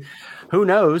 passing. Who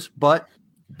knows? But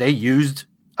they used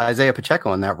Isaiah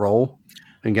Pacheco in that role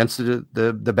against the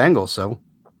Bengals. So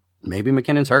maybe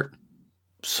McKinnon's hurt.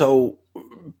 So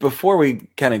before we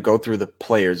kind of go through the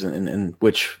players and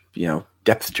which,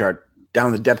 depth chart,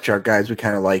 down the depth chart guys, we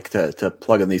kind of like to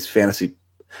plug in these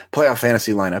playoff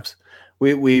fantasy lineups.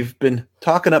 We've been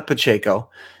talking up Pacheco,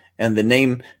 and the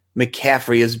name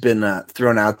McCaffrey has been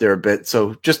thrown out there a bit.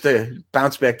 So just to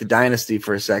bounce back to Dynasty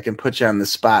for a second, put you on the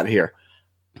spot here.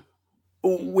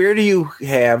 Where do you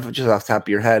have, just off the top of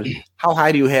your head, how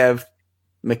high do you have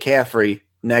McCaffrey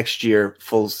next year,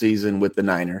 full season with the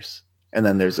Niners? And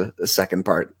then there's a second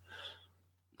part.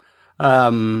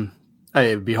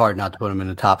 It'd be hard not to put him in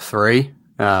the top 3.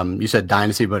 You said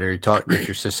Dynasty, but if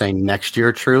you're just saying next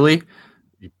year, truly,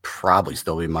 you'd probably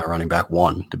still be my running back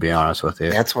 1, to be honest with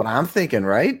you. That's what I'm thinking,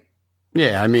 right?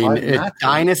 Yeah, I mean,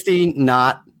 Dynasty,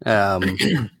 not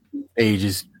age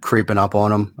is creeping up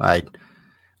on him. I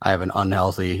have an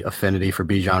unhealthy affinity for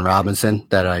Bijan Robinson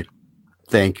that I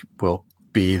think will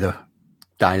be the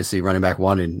Dynasty running back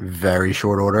 1 in very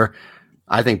short order.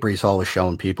 I think Breece Hall was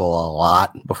showing people a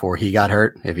lot before he got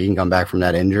hurt. If he can come back from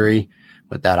that injury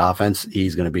with that offense,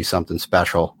 he's going to be something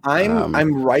special.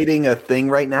 I'm writing a thing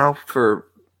right now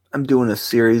I'm doing a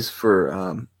series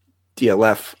for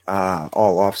DLF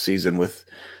all off season with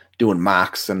doing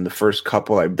mocks, and the first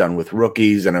couple I've done with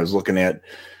rookies, and I was looking at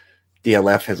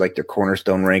DLF has like their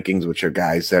cornerstone rankings, which are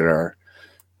guys that are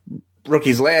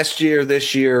rookies last year,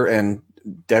 this year, and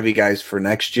Devy guys for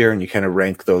next year, and you kind of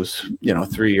rank those,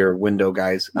 3-year window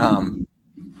guys.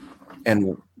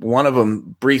 And one of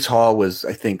them, Breece Hall, was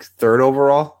I think 3rd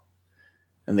overall,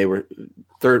 and they were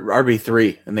third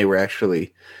RB3, and they were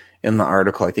actually in the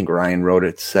article. I think Ryan wrote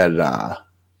it, said that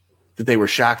they were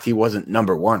shocked he wasn't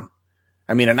number 1.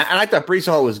 I mean, and I thought Breece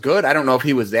Hall was good. I don't know if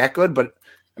he was that good, but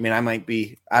I mean, I might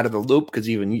be out of the loop because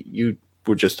even you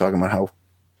were just talking about how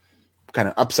kind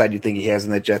of upside you think he has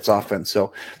in the Jets offense.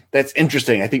 So that's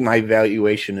interesting. I think my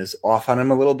evaluation is off on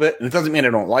him a little bit. And it doesn't mean I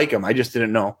don't like him. I just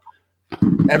didn't know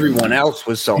everyone else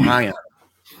was so high on him.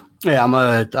 Yeah,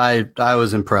 I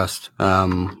was impressed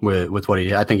with what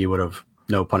I think he would have,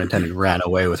 no pun intended, ran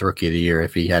away with Rookie of the Year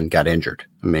if he hadn't got injured.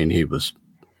 I mean, he was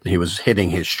hitting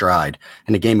his stride.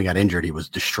 In the game he got injured, he was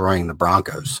destroying the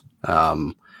Broncos.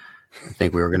 I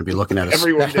think we were going to be looking at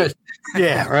everyone did.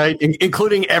 Yeah, right.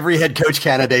 Including every head coach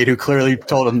candidate who clearly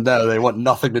told him no, they want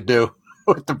nothing to do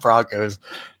with the Broncos,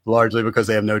 largely because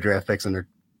they have no draft picks and they're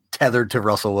tethered to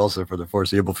Russell Wilson for the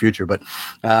foreseeable future. But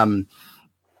I'm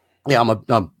big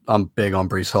on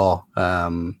Breece Hall.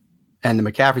 And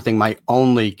the McCaffrey thing, my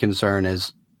only concern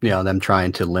is, them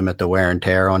trying to limit the wear and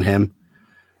tear on him.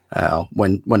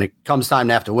 When it comes time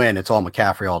to have to win, it's all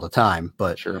McCaffrey all the time.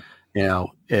 But sure.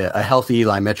 A healthy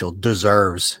Eli Mitchell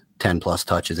deserves 10 plus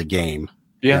touches a game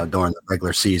during the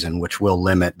regular season, which will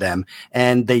limit them.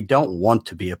 And they don't want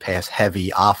to be a pass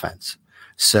heavy offense.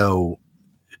 So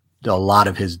a lot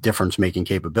of his difference making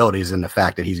capabilities in the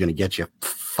fact that he's going to get you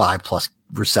 5+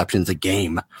 receptions a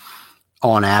game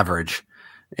on average,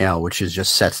 which is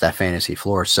just sets that fantasy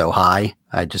floor so high.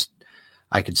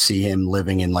 I could see him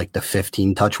living in like the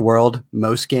 15 touch world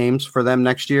most games for them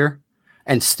next year.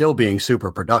 And still being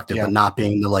super productive, but not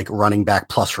being the like running back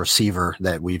plus receiver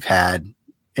that we've had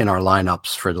in our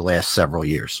lineups for the last several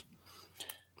years.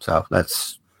 So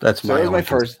that's my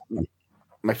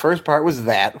first part was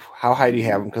that. How high do you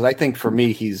have him? Because I think for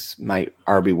me, he's my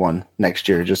RB1 next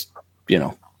year, just,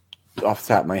 off the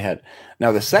top of my head.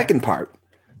 Now, the second part,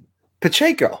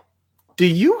 Pacheco, do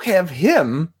you have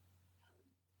him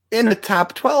in the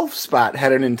top 12 spot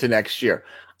heading into next year?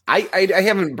 I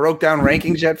haven't broke down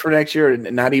rankings yet for next year,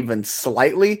 not even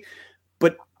slightly,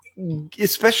 but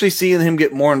especially seeing him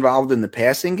get more involved in the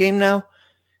passing game now,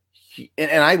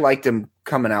 and I liked him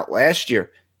coming out last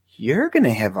year, you're going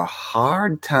to have a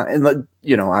hard time. And,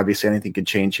 obviously anything could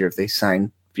change here if they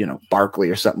sign, Barkley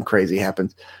or something crazy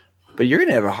happens, but you're going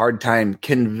to have a hard time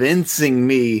convincing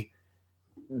me,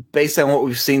 based on what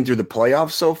we've seen through the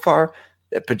playoffs so far,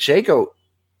 that Pacheco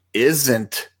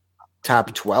isn't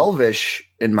top 12-ish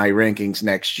in my rankings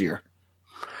next year.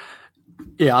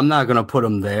 Yeah, I'm not going to put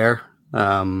him there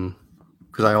because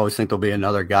I always think there'll be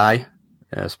another guy,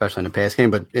 especially in the pass game.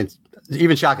 But it's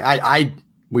even shocking. I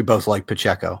we both like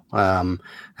Pacheco.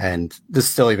 And this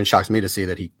still even shocks me to see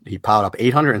that he piled up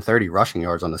 830 rushing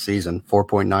yards on the season,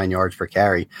 4.9 yards per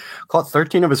carry, caught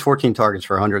 13 of his 14 targets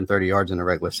for 130 yards in the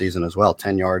regular season as well,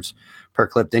 10 yards per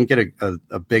clip. Didn't get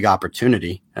a big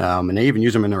opportunity. And they even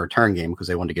use him in the return game because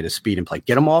they wanted to get his speed and play.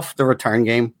 Get him off the return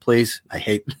game, please. I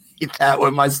hate that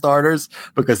with my starters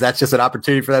because that's just an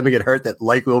opportunity for them to get hurt that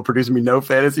likely will produce me no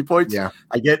fantasy points. Yeah.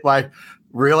 I get why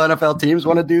real NFL teams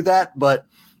want to do that, but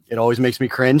it always makes me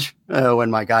cringe when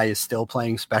my guy is still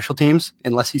playing special teams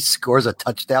unless he scores a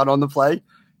touchdown on the play.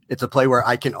 It's a play where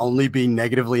I can only be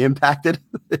negatively impacted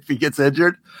if he gets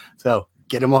injured. So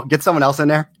get someone else in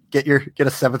there. Get a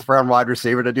 7th round wide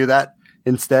receiver to do that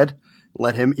instead.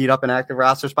 Let him eat up an active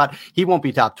roster spot. He won't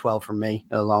be top 12 for me.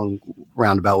 A long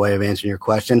roundabout way of answering your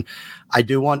question. I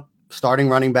do want starting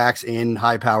running backs in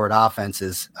high powered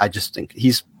offenses. I just think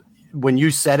when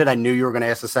you said it, I knew you were going to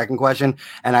ask the second question.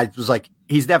 And I was like,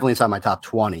 he's definitely inside my top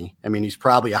 20. I mean, he's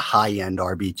probably a high-end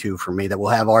RB2 for me that will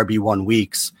have RB1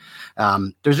 weeks.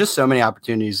 There's just so many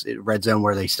opportunities in red zone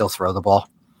where they still throw the ball.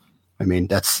 I mean,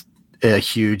 that's a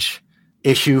huge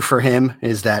issue for him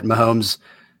is that Mahomes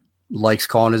likes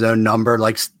calling his own number,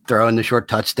 likes throwing the short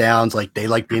touchdowns. Like they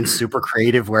like being super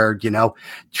creative where,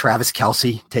 Travis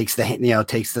Kelce takes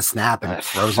the snap and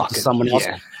throws it to someone else.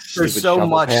 There's so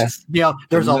much,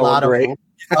 there's a lot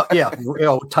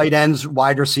of, tight ends,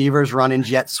 wide receivers running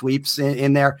jet sweeps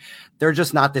in there. They're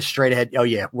just not this straight ahead. Oh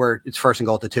yeah, it's 1st and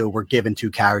goal to 2. We're giving 2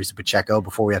 carries to Pacheco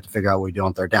before we have to figure out what we do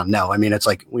on 3rd down. No, I mean, it's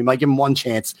like, we might give him one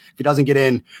chance. If he doesn't get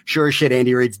in, sure as shit,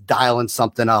 Andy Reid's dialing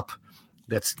something up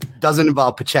that doesn't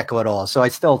involve Pacheco at all. So I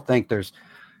still think there's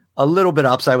a little bit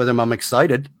of upside with him. I'm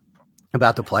excited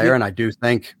about the player. And I do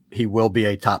think he will be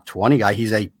a top 20 guy.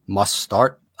 He's a must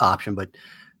start option, but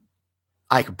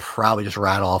I could probably just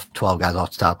rattle off 12 guys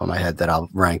off the top of my head that I'll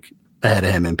rank ahead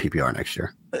of him in PPR next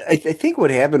year. I think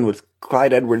what happened with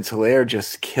Clyde Edwards-Helaire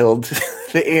just killed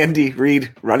the Andy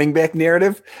Reid running back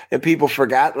narrative, and people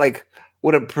forgot like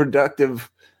what a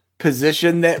productive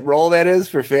position that role that is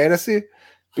for fantasy,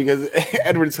 because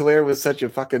Edwards-Helaire was such a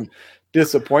fucking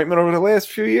disappointment over the last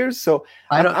few years. So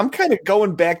I'm kind of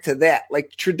going back to that.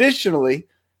 Like traditionally,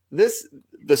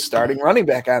 the starting running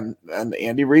back on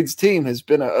Andy Reid's team has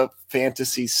been a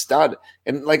fantasy stud.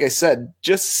 And like I said,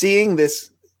 just seeing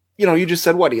this, you just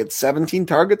said what? He had 17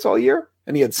 targets all year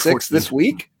and he had 6 14. This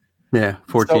week. Yeah,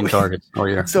 14 targets all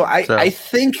year. So I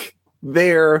think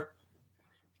they're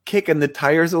kicking the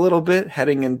tires a little bit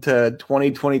heading into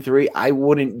 2023. I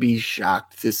wouldn't be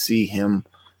shocked to see him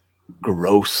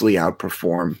grossly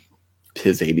outperform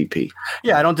his ADP.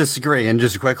 Yeah, I don't disagree. And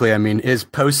just quickly, I mean, his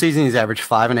postseason, he's averaged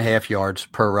 5.5 yards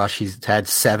per rush. He's had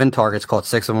 7 targets, caught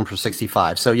 6 of them for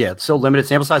 65. So yeah, it's still limited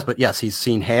sample size, but yes, he's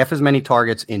seen half as many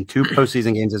targets in 2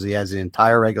 postseason games as he has the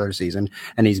entire regular season,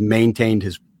 and he's maintained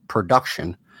his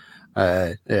production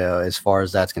as far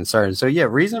as that's concerned. So yeah,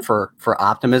 reason for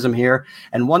optimism here.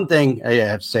 And one thing I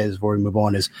have to say before we move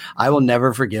on is I will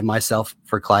never forgive myself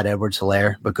for Clyde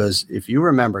Edwards-Helaire, because if you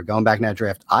remember going back in that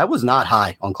draft, I was not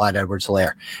high on Clyde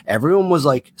Edwards-Helaire. Everyone was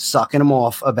like sucking him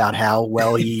off about how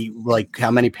well he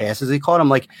how many passes he caught. I'm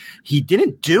like, he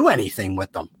didn't do anything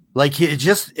with them. Like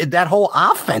that whole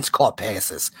offense caught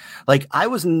passes. Like I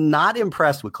was not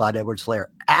impressed with Clyde Edwards-Helaire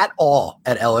at all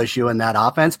at LSU in that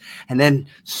offense. And then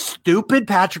stupid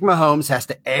Patrick Mahomes has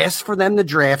to ask for them to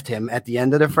draft him at the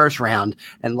end of the 1st round.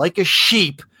 And like a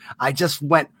sheep, I just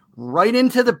went right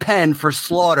into the pen for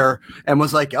slaughter and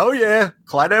was like, oh yeah,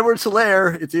 Clyde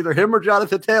Edwards-Helaire. It's either him or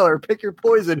Jonathan Taylor. Pick your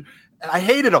poison. And I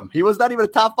hated him. He was not even a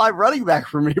top 5 running back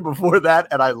for me before that.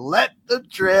 And I let the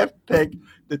draft pick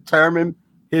determine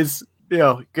his,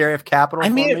 Gareth capital. I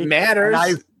mean, it matters.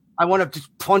 I want to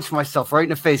just punch myself right in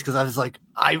the face because I was like,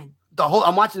 I'm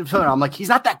watching the film. I'm like, he's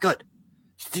not that good.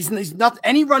 He's not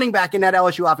any running back in that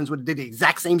LSU offense would have did the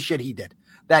exact same shit he did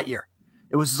that year.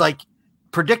 It was like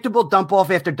predictable dump off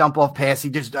after dump off pass.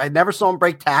 I never saw him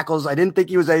break tackles. I didn't think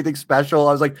he was anything special.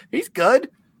 I was like, he's good.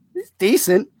 He's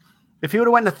decent. If he would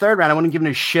have went in the 3rd round, I wouldn't give him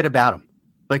a shit about him.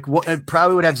 Like, I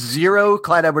probably would have 0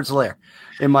 Clyde Edwards-Helaire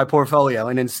in my portfolio.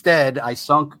 And instead, I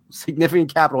sunk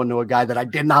significant capital into a guy that I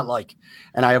did not like.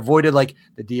 And I avoided, like,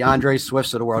 the DeAndre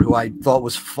Swifts of the world, who I thought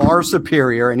was far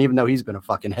superior. And even though he's been a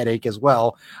fucking headache as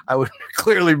well, I would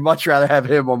clearly much rather have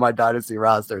him on my dynasty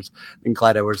rosters than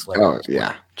Clyde Edwards-Helaire. Oh,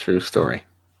 yeah. True story.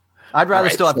 I'd rather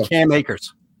still have Cam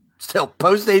Akers. Still,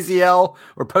 post ACL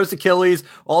or post Achilles,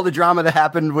 all the drama that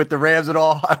happened with the Rams and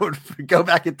all, I would go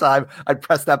back in time. I'd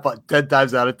press that button 10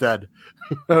 times out of 10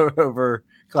 over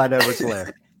Clyde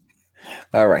Edwards-Helaire.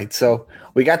 All right. So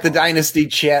we got the dynasty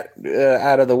chat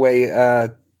out of the way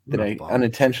I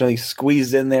unintentionally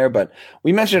squeezed in there, but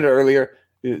we mentioned it earlier.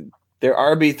 They're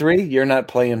RB3. You're not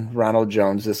playing Ronald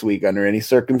Jones this week under any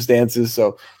circumstances. So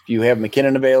if you have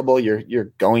McKinnon available,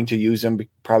 you're going to use him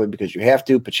probably because you have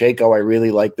to. Pacheco, I really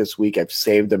like this week. I've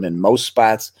saved him in most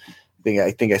spots.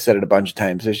 I think I said it a bunch of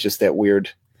times. There's just that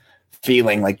weird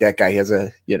feeling like that guy has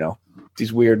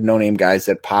these weird no-name guys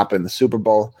that pop in the Super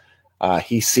Bowl.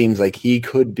 He seems like he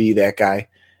could be that guy.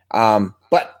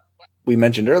 But we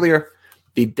mentioned earlier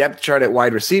the depth chart at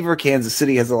wide receiver. Kansas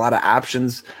City has a lot of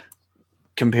options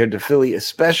compared to Philly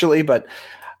especially, but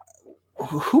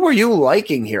who are you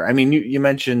liking here? I mean, you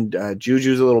mentioned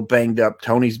Juju's a little banged up.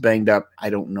 Tony's banged up. I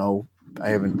don't know. I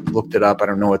haven't looked it up. I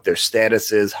don't know what their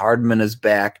status is. Hardman is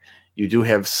back. You do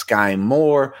have Sky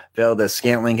Moore.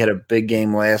 Valdez-Scantling had a big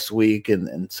game last week,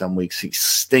 and some weeks he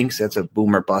stinks. That's a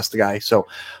boomer bust guy. So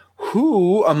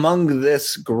who among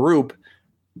this group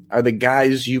are the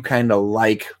guys you kind of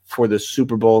like for the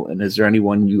Super Bowl, and is there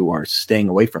anyone you are staying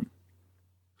away from?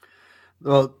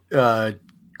 Well,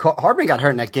 Hardman got hurt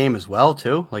in that game as well,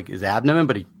 too, like his abdomen,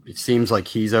 but it seems like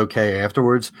he's okay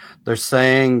afterwards. They're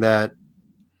saying that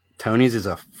Tony's is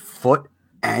a foot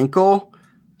ankle.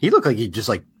 He looked like he just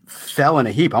like fell in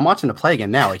a heap. I'm watching the play again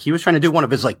now. Like he was trying to do one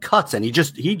of his like cuts and he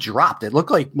dropped. It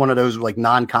looked like one of those like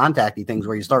non-contacty things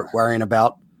where you start worrying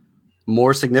about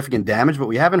more significant damage, but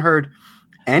we haven't heard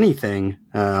anything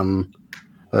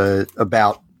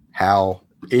about how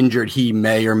injured he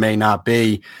may or may not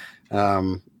be.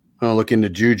 I'm going to look into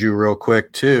Juju real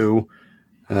quick too,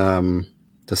 to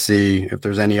see if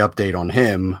there's any update on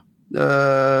him.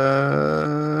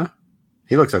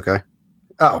 He looks okay.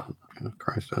 Oh,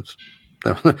 Christ,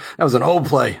 that was an old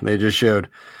play they just showed.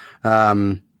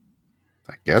 I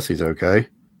guess he's okay.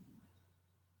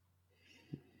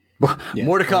 Yeah.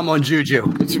 More to come on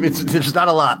Juju. There's not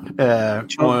a lot.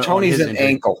 Tony's an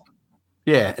ankle.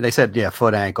 Yeah, they said,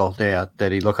 foot ankle. Yeah,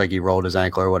 that he looked like he rolled his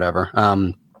ankle or whatever.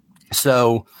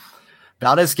 So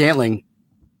Valdez-Scantling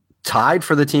tied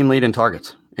for the team lead in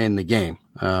targets in the game.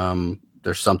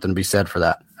 There's something to be said for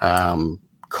that.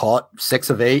 Caught 6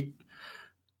 of 8,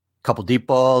 couple deep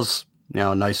balls,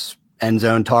 nice end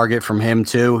zone target from him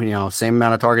too. Same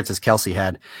amount of targets as Kelsey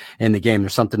had in the game.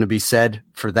 There's something to be said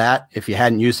for that. If you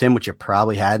hadn't used him, which you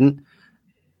probably hadn't,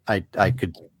 I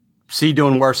could see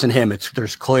doing worse than him.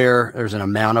 There's an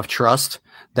amount of trust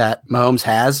that Mahomes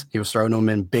has. He was throwing them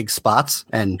in big spots,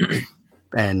 and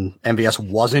MVS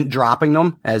wasn't dropping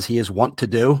them as he is wont to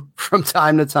do from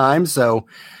time to time. So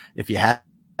if you have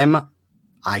him,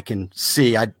 I can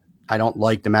see. I don't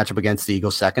like the matchup against the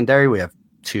Eagles secondary. We have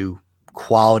 2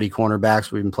 quality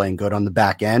cornerbacks. We've been playing good on the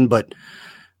back end, but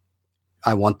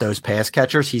I want those pass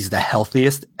catchers. He's the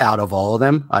healthiest out of all of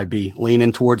them. I'd be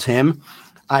leaning towards him.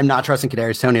 I'm not trusting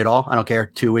Kadarius Toney at all. I don't care.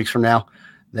 2 weeks from now,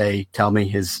 they tell me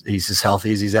he's as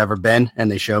healthy as he's ever been,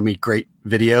 and they show me great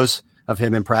videos of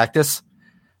him in practice.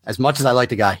 As much as I like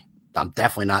the guy, I'm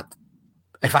definitely not.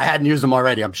 If I hadn't used him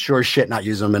already, I'm sure as shit not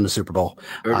using him in the Super Bowl.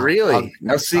 Really?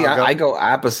 I go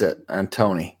opposite on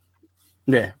Tony.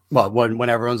 Yeah. Well, when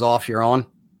everyone's off, you're on.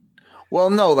 Well,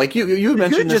 no, like you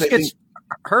mentioned, just gets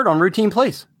hurt on routine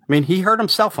plays. I mean, he hurt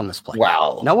himself on this play.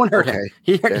 Wow. No one hurt him.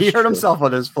 He hurt himself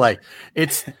on this play.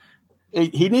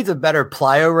 He needs a better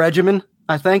plyo regimen,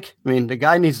 I think. I mean, the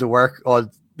guy needs to work on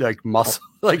like muscle,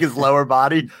 like his lower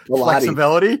body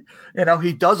flexibility.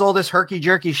 He does all this herky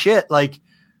jerky shit,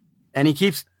 and he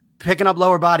keeps picking up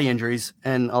lower body injuries,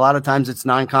 and a lot of times it's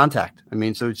non-contact. I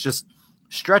mean, so it's just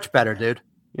stretch better, dude.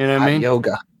 You know what I mean?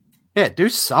 Yoga. Yeah, do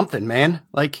something, man.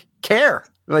 Care.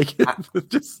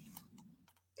 Just.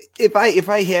 If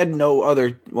I had no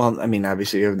other, well, I mean,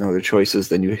 obviously you have no other choices,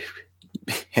 then you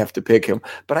have to pick him.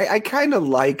 But I kind of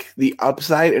like the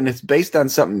upside, and it's based on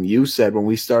something you said when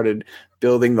we started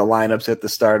building the lineups at the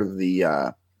start of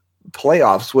the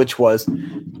playoffs, which was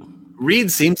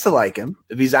Reed seems to like him.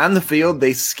 If he's on the field,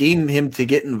 they scheme him to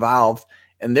get involved.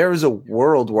 And there is a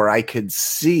world where I could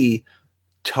see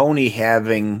Tony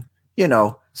having,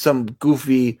 some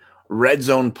goofy red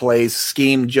zone plays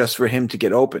schemed just for him to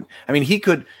get open. I mean, he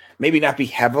could maybe not be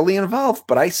heavily involved,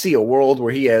 but I see a world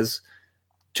where he has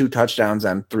 2 touchdowns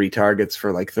on 3 targets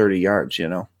for 30 yards,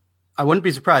 I wouldn't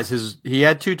be surprised. He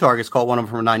had 2 targets, caught one of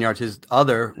them for 9 yards. His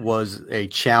other was a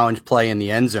challenge play in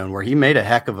the end zone where he made a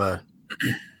heck of a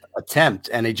attempt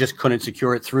and they just couldn't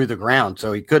secure it through the ground.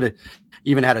 So he could have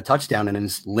even had a touchdown in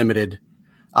his limited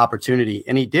opportunity.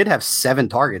 And he did have 7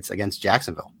 targets against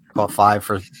Jacksonville, caught 5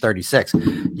 for 36.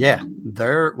 Yeah,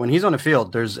 when he's on the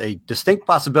field, there's a distinct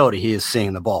possibility he is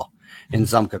seeing the ball in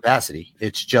some capacity.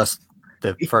 It's just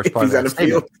the first part of that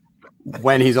statement.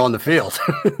 When he's on the field.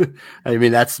 I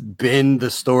mean, that's been the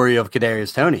story of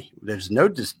Kadarius Toney. There's no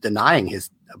just denying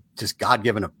his just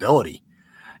God-given ability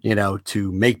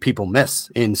to make people miss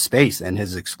in space, and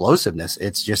his explosiveness.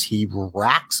 It's just he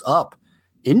racks up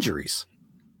injuries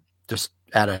just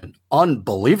at an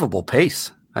unbelievable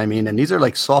pace. I mean, and these are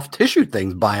like soft tissue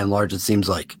things by and large, it seems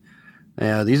like.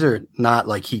 These are not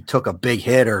like he took a big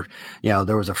hit or,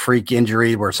 there was a freak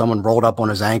injury where someone rolled up on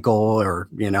his ankle or,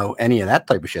 any of that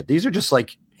type of shit. These are just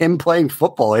like him playing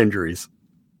football injuries.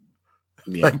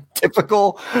 Yeah. Like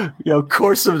typical,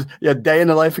 course of day in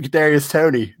the life of Kadarius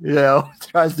Toney,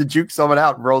 tries to juke someone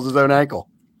out and rolls his own ankle.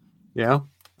 I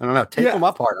don't know. Take him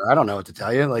up harder. I don't know what to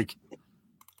tell you. Like,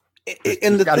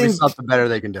 there's got to be something better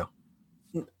they can do.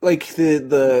 Like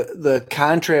the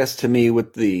contrast to me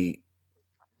with the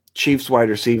Chiefs wide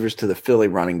receivers to the Philly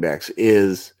running backs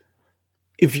is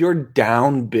if you're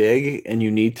down big and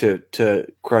you need to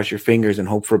cross your fingers and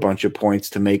hope for a bunch of points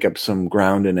to make up some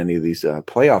ground in any of these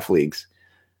playoff leagues.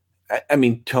 I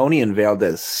mean, Tony and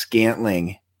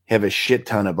Valdez-Scantling have a shit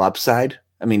ton of upside.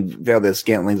 I mean,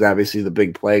 Valdez-Scantling's obviously the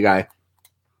big play guy.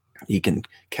 He can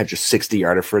catch a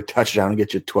 60-yarder for a touchdown and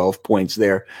get you 12 points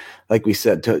there. Like we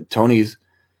said, Tony's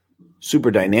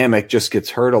super dynamic, just gets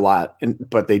hurt a lot,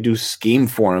 but they do scheme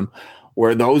for him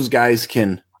where those guys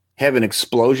can have an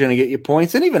explosion and get you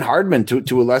points. And even Hardman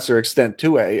to a lesser extent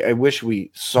too. I wish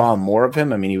we saw more of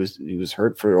him. I mean, he was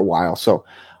hurt for a while. So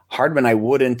Hardman, I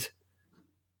wouldn't,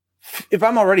 if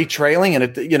I'm already trailing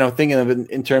and thinking of it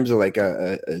in terms of like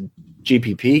a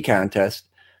GPP contest,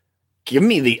 give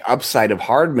me the upside of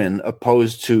Hardman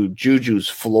opposed to Juju's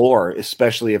floor,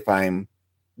 especially if I'm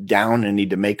down and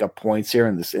need to make up points here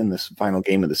in this final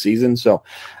game of the season. So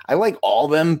I like all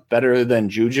of them better than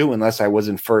Juju, unless I was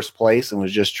in first place and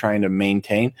was just trying to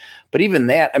maintain. But even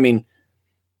that, I mean,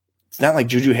 it's not like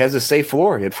Juju has a safe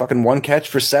floor. He had fucking 1 catch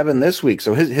for 7 this week.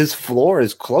 So his floor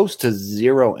is close to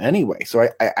 0 anyway. So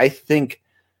I think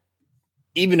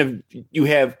even if you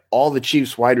have all the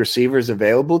Chiefs wide receivers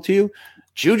available to you,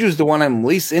 Juju's the one I'm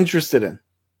least interested in.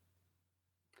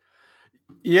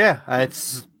 Yeah,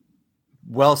 it's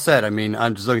well said. I mean,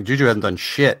 I'm just looking. Juju hasn't done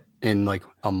shit in like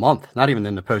a month, not even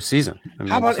in the postseason. I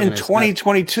mean, how about in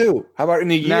 2022? How about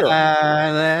in a year?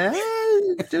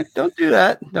 Don't do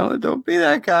that. Don't be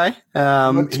that guy.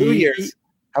 2 years.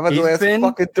 How about the last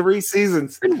fucking 3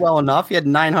 seasons? Been well enough. He had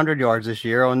 900 yards this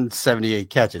year on 78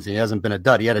 catches. He hasn't been a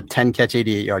dud. He had a 10-catch,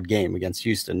 88-yard game against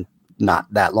Houston not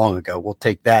that long ago. We'll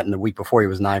take that. And the week before, he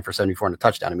was 9 for 74 and a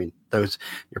touchdown. I mean,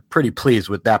 you're pretty pleased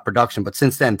with that production. But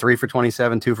since then, 3 for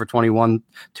 27, 2 for 21,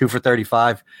 2 for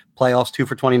 35, playoffs 2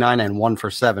 for 29, and 1 for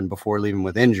 7 before leaving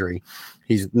with injury.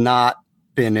 He's not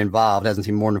been involved, hasn't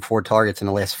seen more than 4 targets in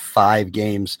the last 5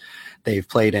 games they've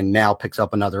played, and now picks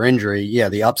up another injury. Yeah,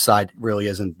 the upside really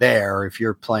isn't there. If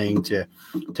you're playing to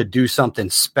do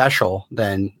something special,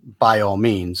 then by all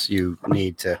means, you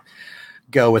need to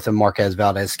go with a Marquez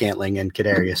Valdez-Scantling and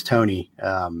Kadarius Toney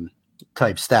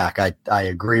type stack. I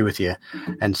agree with you.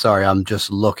 And sorry, I'm just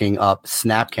looking up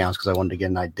snap counts because I wanted to get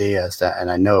an idea as to,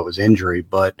 and I know it was injury,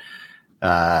 but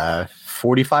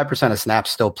 45% of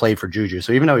snaps still played for Juju.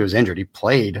 So even though he was injured, he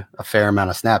played a fair amount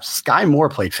of snaps. Sky Moore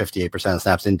played 58% of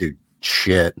snaps, didn't do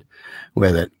shit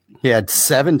with it. He had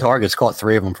 7 targets, caught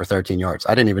 3 of them for 13 yards.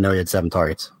 I didn't even know he had 7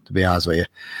 targets, to be honest with you.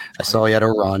 I saw he had a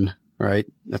run. Right.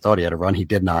 I thought he had a run. He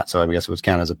did not. So I guess it was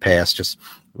counted as a pass. Just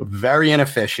very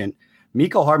inefficient.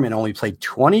 Mecole Hardman only played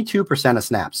 22% of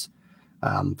snaps,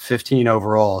 15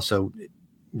 overall. So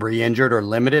re-injured or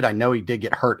limited. I know he did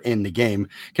get hurt in the game.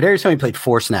 Kadarius Toney played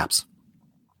 4 snaps.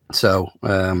 So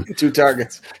 2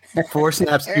 targets, 4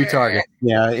 snaps, 2 targets.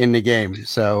 Yeah, in the game.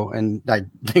 So, and I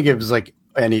think it was like,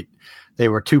 they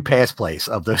were 2 pass plays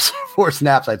of those 4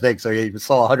 snaps, I think. So he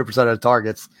saw 100% of the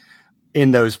targets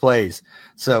in those plays.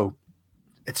 So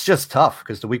it's just tough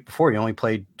because the week before he only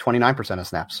played 29% of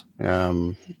snaps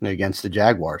against the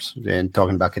Jaguars, and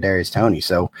talking about Kadarius Toney.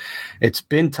 So it's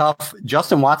been tough.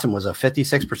 Justin Watson was a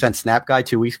 56% snap guy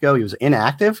 2 weeks ago. He was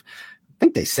inactive. I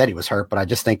think they said he was hurt, but I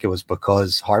just think it was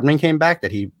because Hardman came back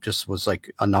that he just was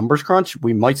like a numbers crunch.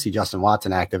 We might see Justin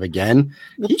Watson active again.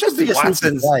 He just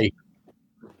Watson's play.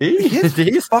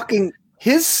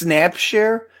 His snap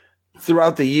share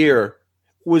throughout the year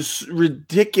was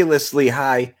ridiculously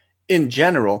high in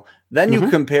general. Then you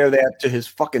compare that to his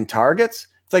fucking targets.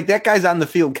 It's like that guy's on the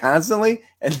field constantly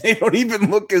and they don't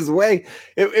even look his way.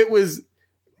 It was,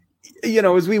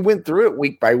 as we went through it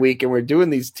week by week and we're doing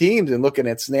these teams and looking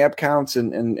at snap counts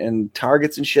and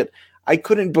targets and shit, I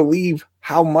couldn't believe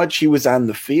how much he was on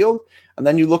the field. And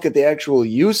then you look at the actual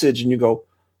usage and you go,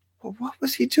 well, what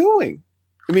was he doing?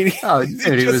 I mean,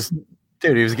 he was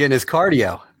getting his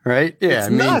cardio, right? Yeah. It's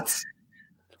nuts.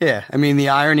 Yeah, I mean, the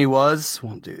irony was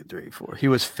 1, 2, 3, 4. He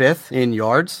was 5th in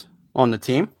yards on the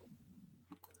team.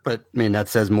 But I mean, that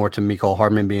says more to Mecole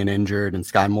Hardman being injured and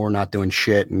Sky Moore not doing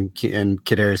shit and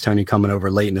Kadarius Toney coming over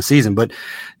late in the season. But,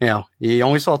 he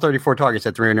only saw 34 targets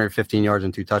at 315 yards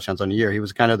and 2 touchdowns on the year. He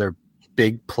was kind of their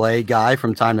big play guy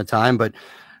from time to time. But,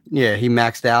 yeah, he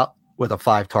maxed out with a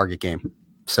 5-target game.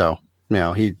 So,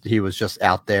 he was just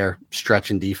out there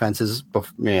stretching defenses,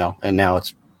 and now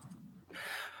it's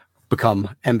become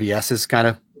MVS's kind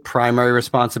of primary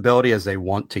responsibility as they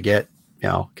want to get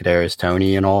Kadarius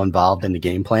Toney and all involved in the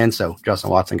game plan. So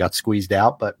Justin Watson got squeezed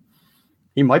out, but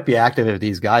he might be active if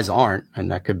these guys aren't,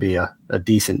 and that could be a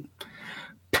decent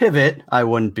pivot. I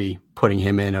wouldn't be putting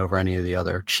him in over any of the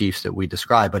other Chiefs that we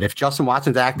described. But if Justin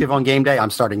Watson's active on game day,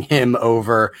 I'm starting him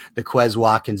over the Quez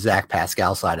Watkins, Zach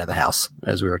Pascal side of the house,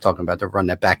 as we were talking about to run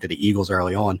that back to the Eagles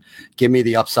early on. Give me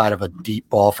the upside of a deep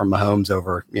ball from Mahomes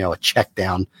over, a check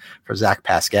down for Zach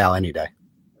Pascal any day.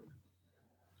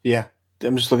 Yeah.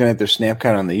 I'm just looking at their snap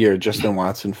count on the year. Justin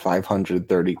Watson,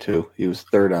 532. He was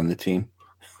third on the team.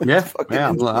 Yeah,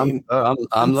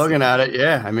 I'm looking at it.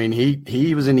 Yeah, I mean,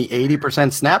 he was in the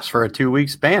 80% snaps for a 2-week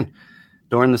span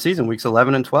during the season, weeks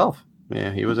 11 and 12.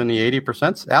 Yeah, he was in the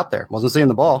 80% out there. Wasn't seeing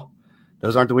the ball.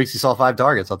 Those aren't the weeks he saw 5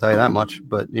 targets, I'll tell you that much.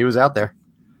 But he was out there.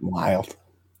 Wild.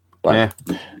 But yeah.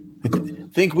 I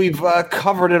think we've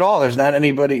covered it all. There's not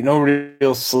no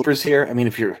real sleepers here. I mean,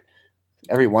 if you're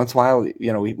every once in a while, we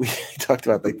talked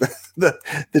about like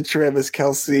the Travis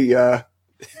Kelce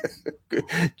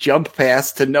jump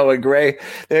pass to Noah Gray.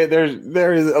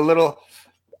 There is a little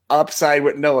upside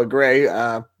with Noah Gray,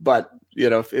 but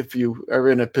if you are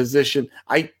in a position,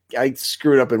 I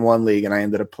screwed up in one league and I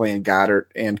ended up playing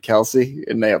Goddard and Kelce,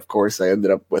 and of course I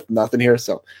ended up with nothing here.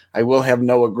 So I will have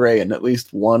Noah Gray in at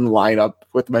least one lineup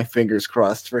with my fingers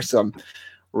crossed for some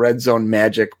red zone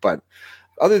magic, but.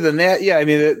 Other than that, yeah, I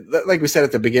mean, like we said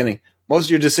at the beginning, most of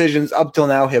your decisions up till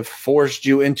now have forced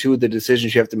you into the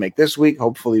decisions you have to make this week.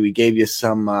 Hopefully we gave you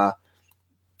some,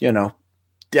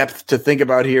 depth to think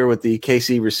about here with the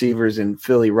KC receivers and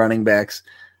Philly running backs,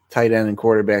 tight end and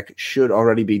quarterback should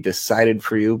already be decided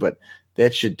for you, but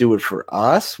that should do it for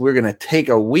us. We're going to take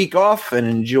a week off and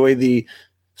enjoy the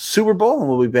Super Bowl, and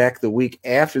we'll be back the week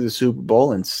after the Super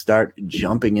Bowl and start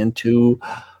jumping into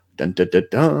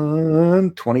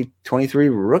 2023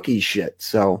 rookie shit.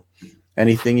 So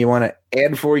anything you want to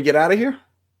add before we get out of here?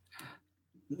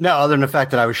 No, other than the fact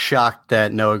that I was shocked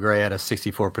that Noah Gray had a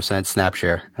 64% snap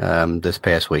share this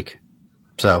past week.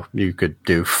 So you could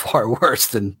do far worse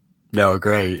than Noah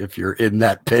Gray if you're in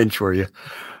that pinch where you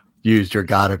used your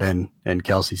Goddard and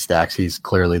Kelce stacks. He's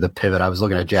clearly the pivot. I was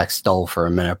looking at Jack Stoll for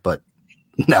a minute, but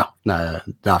no,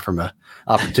 not from a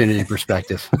opportunity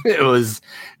perspective. It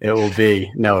will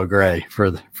be Noah Gray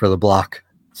for the block.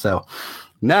 So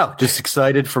no, just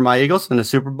excited for my Eagles in the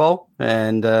Super Bowl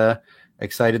and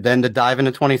excited then to dive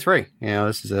into 23.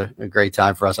 This is a great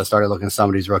time for us. I started looking at some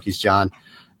of these rookies, John.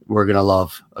 We're going to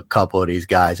love a couple of these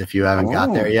guys. If you haven't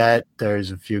got there yet,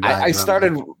 there's a few guys. I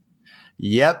started.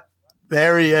 Yep.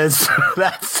 There he is.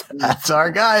 That's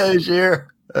our guy this year.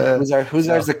 Who's our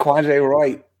Zaquandre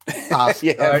Wright?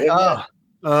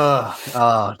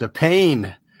 The pain.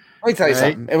 Let me tell you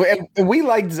something. And we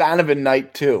liked Zonovan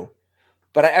Knight too,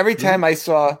 but every time I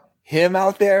saw him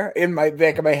out there, in my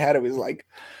back of my head, it was like,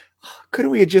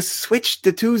 couldn't we have just switched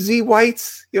to 2 Z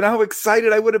Whites? You know how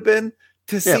excited I would have been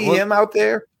to see him out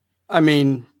there. I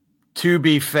mean, to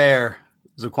be fair,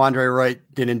 Zaquandre Wright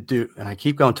didn't do, and I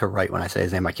keep going to Wright when I say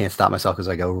his name. I can't stop myself because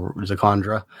I go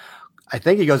Zaquandra. I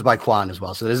think he goes by Quan as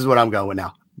well. So this is what I'm going with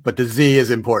now. But the Z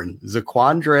is important.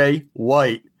 Zaquandre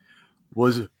White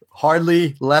was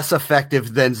hardly less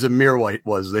effective than Zamir White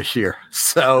was this year.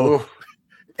 So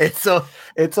it's a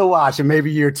watch. And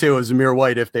maybe year 2 of Zamir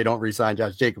White, if they don't re-sign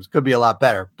Josh Jacobs, could be a lot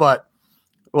better. But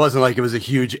it wasn't like it was a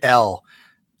huge L.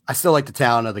 I still like the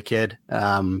talent of the kid.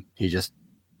 He just,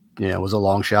 was a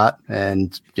long shot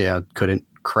and, couldn't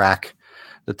crack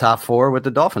the top 4 with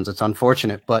the Dolphins. It's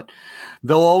unfortunate, but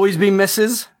there'll always be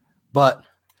misses. But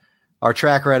our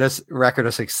track record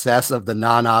of success of the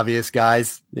non-obvious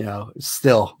guys,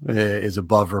 still is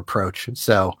above reproach.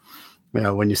 So,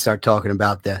 when you start talking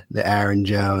about the Aaron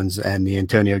Jones and the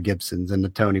Antonio Gibsons and the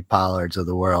Tony Pollards of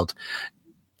the world,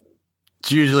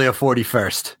 it's usually a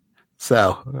 41st.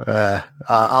 So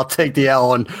I'll take the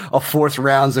L on a 4th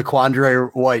round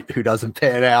Zaquandre White who doesn't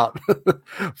pan out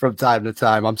from time to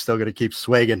time. I'm still going to keep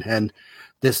swagging. And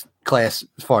this class,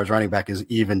 as far as running back, is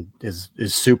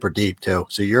super deep too.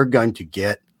 So you're going to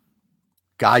get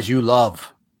guys you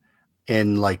love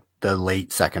in like the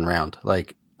late 2nd round.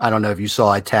 Like, I don't know if you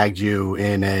saw, I tagged you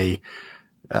in a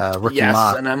rookie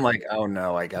mock. And I'm like, oh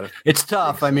no, I got it. It's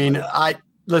tough. I mean,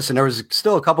 listen, there was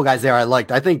still a couple guys there I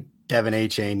liked. I think Devin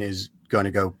A-Chain is going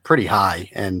to go pretty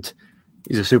high, and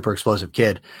he's a super explosive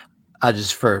kid. I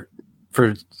just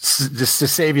just to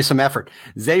save you some effort,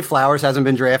 Zay Flowers hasn't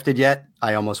been drafted yet.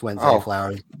 I almost went Zay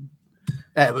Flowers.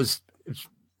 It was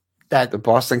that the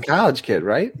Boston College kid,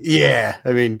 right? Yeah,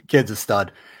 I mean, kid's a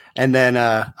stud. And then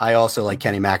I also like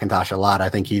Kenny McIntosh a lot. I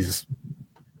think he's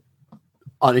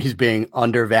being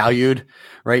undervalued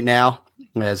right now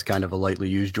as kind of a lightly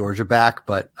used Georgia back,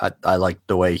 but I like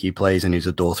the way he plays, and he's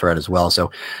a dual threat as well.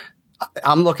 So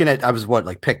I'm looking at, I was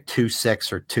pick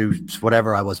 2-6 or 2,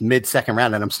 whatever I was, mid-second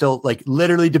round, and I'm still like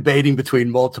literally debating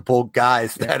between multiple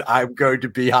guys that I'm going to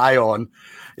be high on,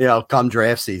 come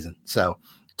draft season. So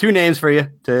 2 names for you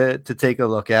to take a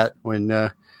look at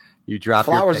when you drop.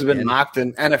 Flowers have been mocked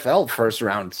in NFL first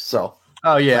round. So,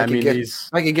 if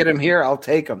I can get him here, I'll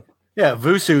take him. Yeah,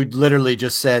 Vusu literally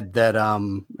just said that,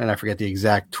 and I forget the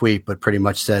exact tweet, but pretty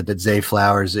much said that Zay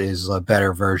Flowers is a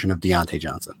better version of Deontay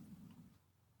Johnson.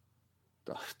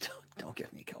 Don't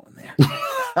get me going there.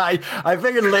 I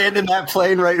figured landing that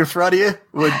plane right in front of you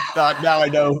would. Now I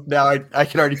know. Now I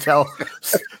can already tell.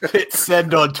 Hit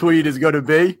send on tweet is going to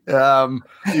be.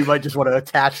 You might just want to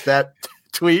attach that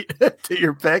tweet to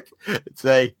your pick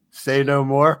and say no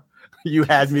more. You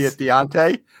had me at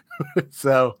Deontay.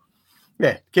 So.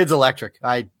 Yeah, kid's electric.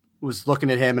 I was looking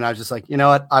at him and I was just like, you know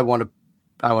what? I want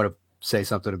to say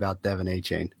something about Devin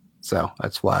A-Chain. So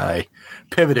that's why I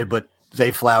pivoted, but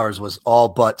Zay Flowers was all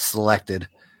but selected.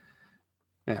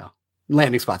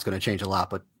 Landing spot's going to change a lot,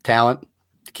 but talent,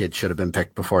 the kid should have been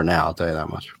picked before now. I'll tell you that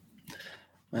much.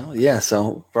 Well, yeah.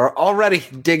 So we're already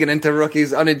digging into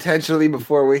rookies unintentionally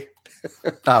before we.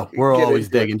 We're always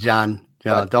digging, John.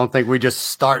 Don't think we just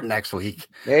start next week.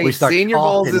 Hey, we start Senior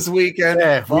Bowl's this weekend.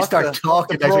 Yeah, we start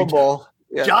talking next week. Bowl.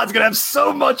 Yeah. John's going to have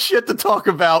so much shit to talk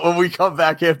about when we come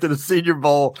back after the Senior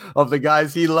Bowl of the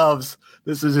guys he loves.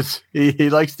 This is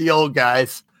he likes the old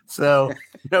guys. So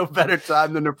no better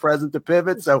time than the present to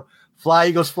pivot. So fly,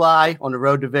 Eagles, fly on the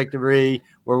road to victory.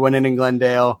 We're winning in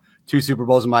Glendale. 2 Super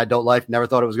Bowls in my adult life. Never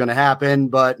thought it was going to happen,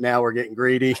 but now we're getting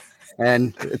greedy.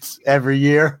 And it's every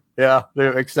year. Yeah,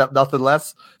 except nothing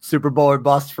less. Super Bowl or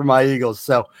bust for my Eagles.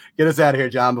 So get us out of here,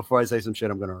 John, before I say some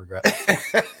shit I'm going to regret.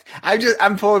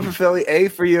 I'm pulling for Philly. A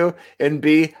for you, and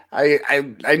B, I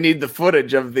need the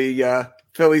footage of the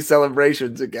Philly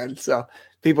celebrations again. So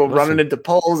people running into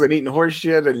poles and eating horse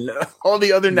shit and all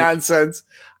the other nonsense.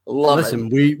 Listen,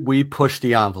 we push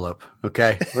the envelope.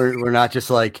 Okay, we're not just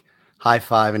like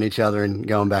high-fiving each other and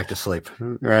going back to sleep,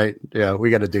 right? Yeah, we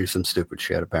got to do some stupid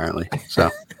shit apparently. So.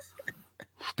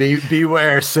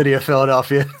 Beware, city of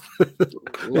Philadelphia.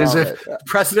 As if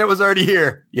precedent was already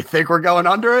here. You think we're going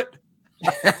under it?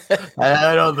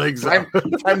 I don't think so.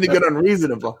 Time to get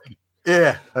unreasonable.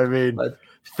 Yeah, I mean,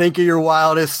 think of your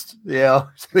wildest,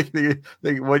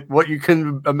 what you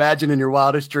can imagine in your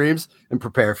wildest dreams and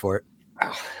prepare for it.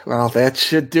 Well, that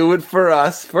should do it for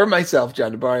us. For myself,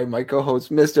 John DeBari, my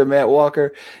co-host, Mr. Matt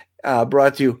Walker.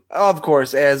 Brought to you, of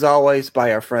course, as always,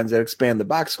 by our friends at Expand the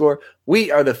Box Score. We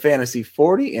are the Fantasy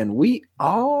 40, and we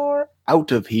are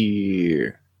out of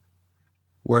here.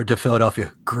 Word to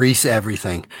Philadelphia. Grease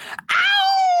everything.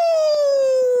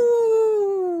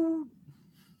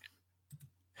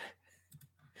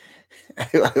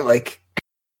 I like...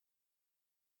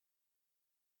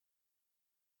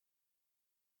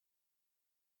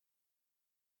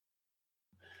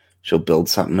 She'll build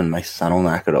something and my son will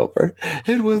knock it over.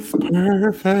 It was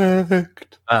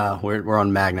perfect. We're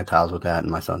on Magnetiles with that,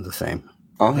 and my son's the same.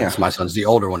 Oh, yeah. My son's the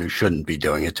older one who shouldn't be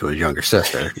doing it to his younger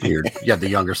sister. You have the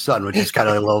younger son, which is kind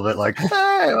of a little bit like,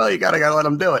 hey, well, you gotta let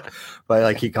him do it. But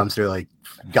like he comes through like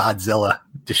Godzilla,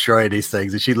 destroy these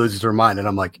things, and she loses her mind, and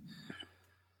I'm like,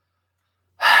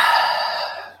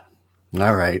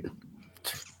 all right.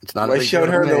 It's not. Well, I showed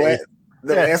her the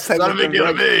last time. Not a big deal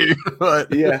to me,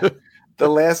 but yeah. The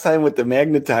last time with the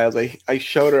Magnetiles, I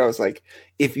showed her, I was like,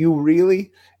 if you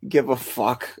really give a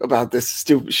fuck about this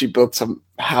stupid, she built some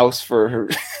house for her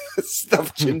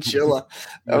stuffed chinchilla.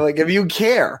 I'm like, if you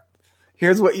care,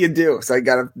 here's what you do. So I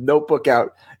got a notebook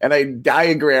out and I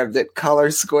diagrammed it color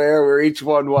square where each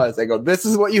one was. I go, this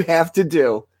is what you have to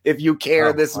do if you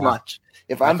care much.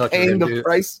 If I'm paying the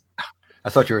price. I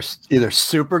thought you were either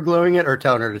super gluing it or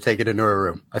telling her to take it into her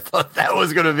room. I thought that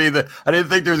was going to be I didn't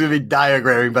think there was going to be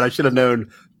diagramming, but I should have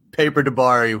known Paper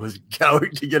DeBari was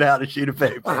going to get out a sheet of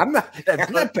paper. I'm not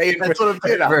paying for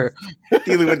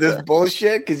dealing with this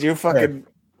bullshit because you're fucking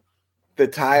the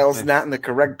tile's not in the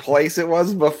correct place it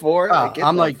was before.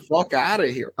 I'm like, fuck out of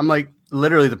here. I'm like,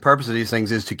 literally the purpose of these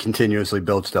things is to continuously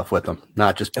build stuff with them,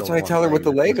 not just build. That's what I tell her with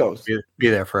the Legos. Be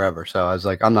there forever. So I was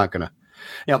like, I'm not going to.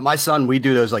 My son, we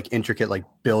do those like intricate like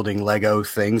building Lego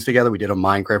things together. We did a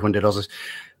Minecraft one, did all this.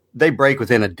 they break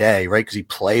within a day, right? Because he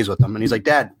plays with them, and he's like,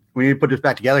 "Dad, we need to put this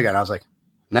back together again." I was like,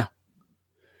 "No,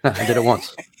 I did it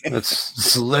once.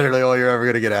 That's literally all you're ever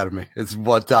going to get out of me. It's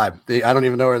one time. I don't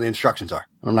even know where the instructions are.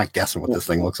 I'm not guessing what this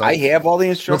thing looks like. I have all the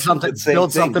instructions.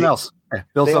 Build something else.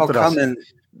 Build something else.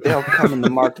 They'll come in the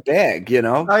marked bag, you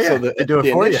know. Oh, yeah. So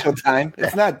the initial time,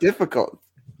 it's not difficult.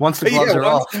 Once the gloves are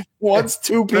off. Once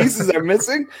 2 pieces are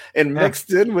missing and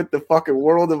mixed in with the fucking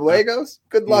world of Legos,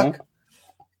 good luck.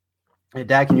 Hey,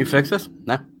 Dad, can you fix this?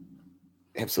 No.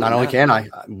 Absolutely. Not only can I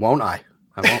won't I?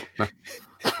 I won't. No.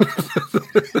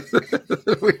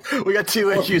 we got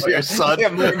 2 issues here, son. Yeah,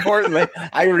 more importantly,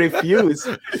 I refuse.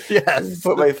 Yes.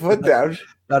 Put my foot down.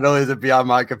 Not only is it beyond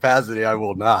my capacity, I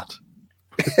will not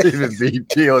even be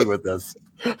dealing with this.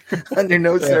 Under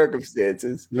no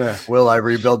circumstances. Yeah. Will I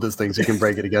rebuild this thing so you can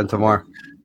break it again tomorrow?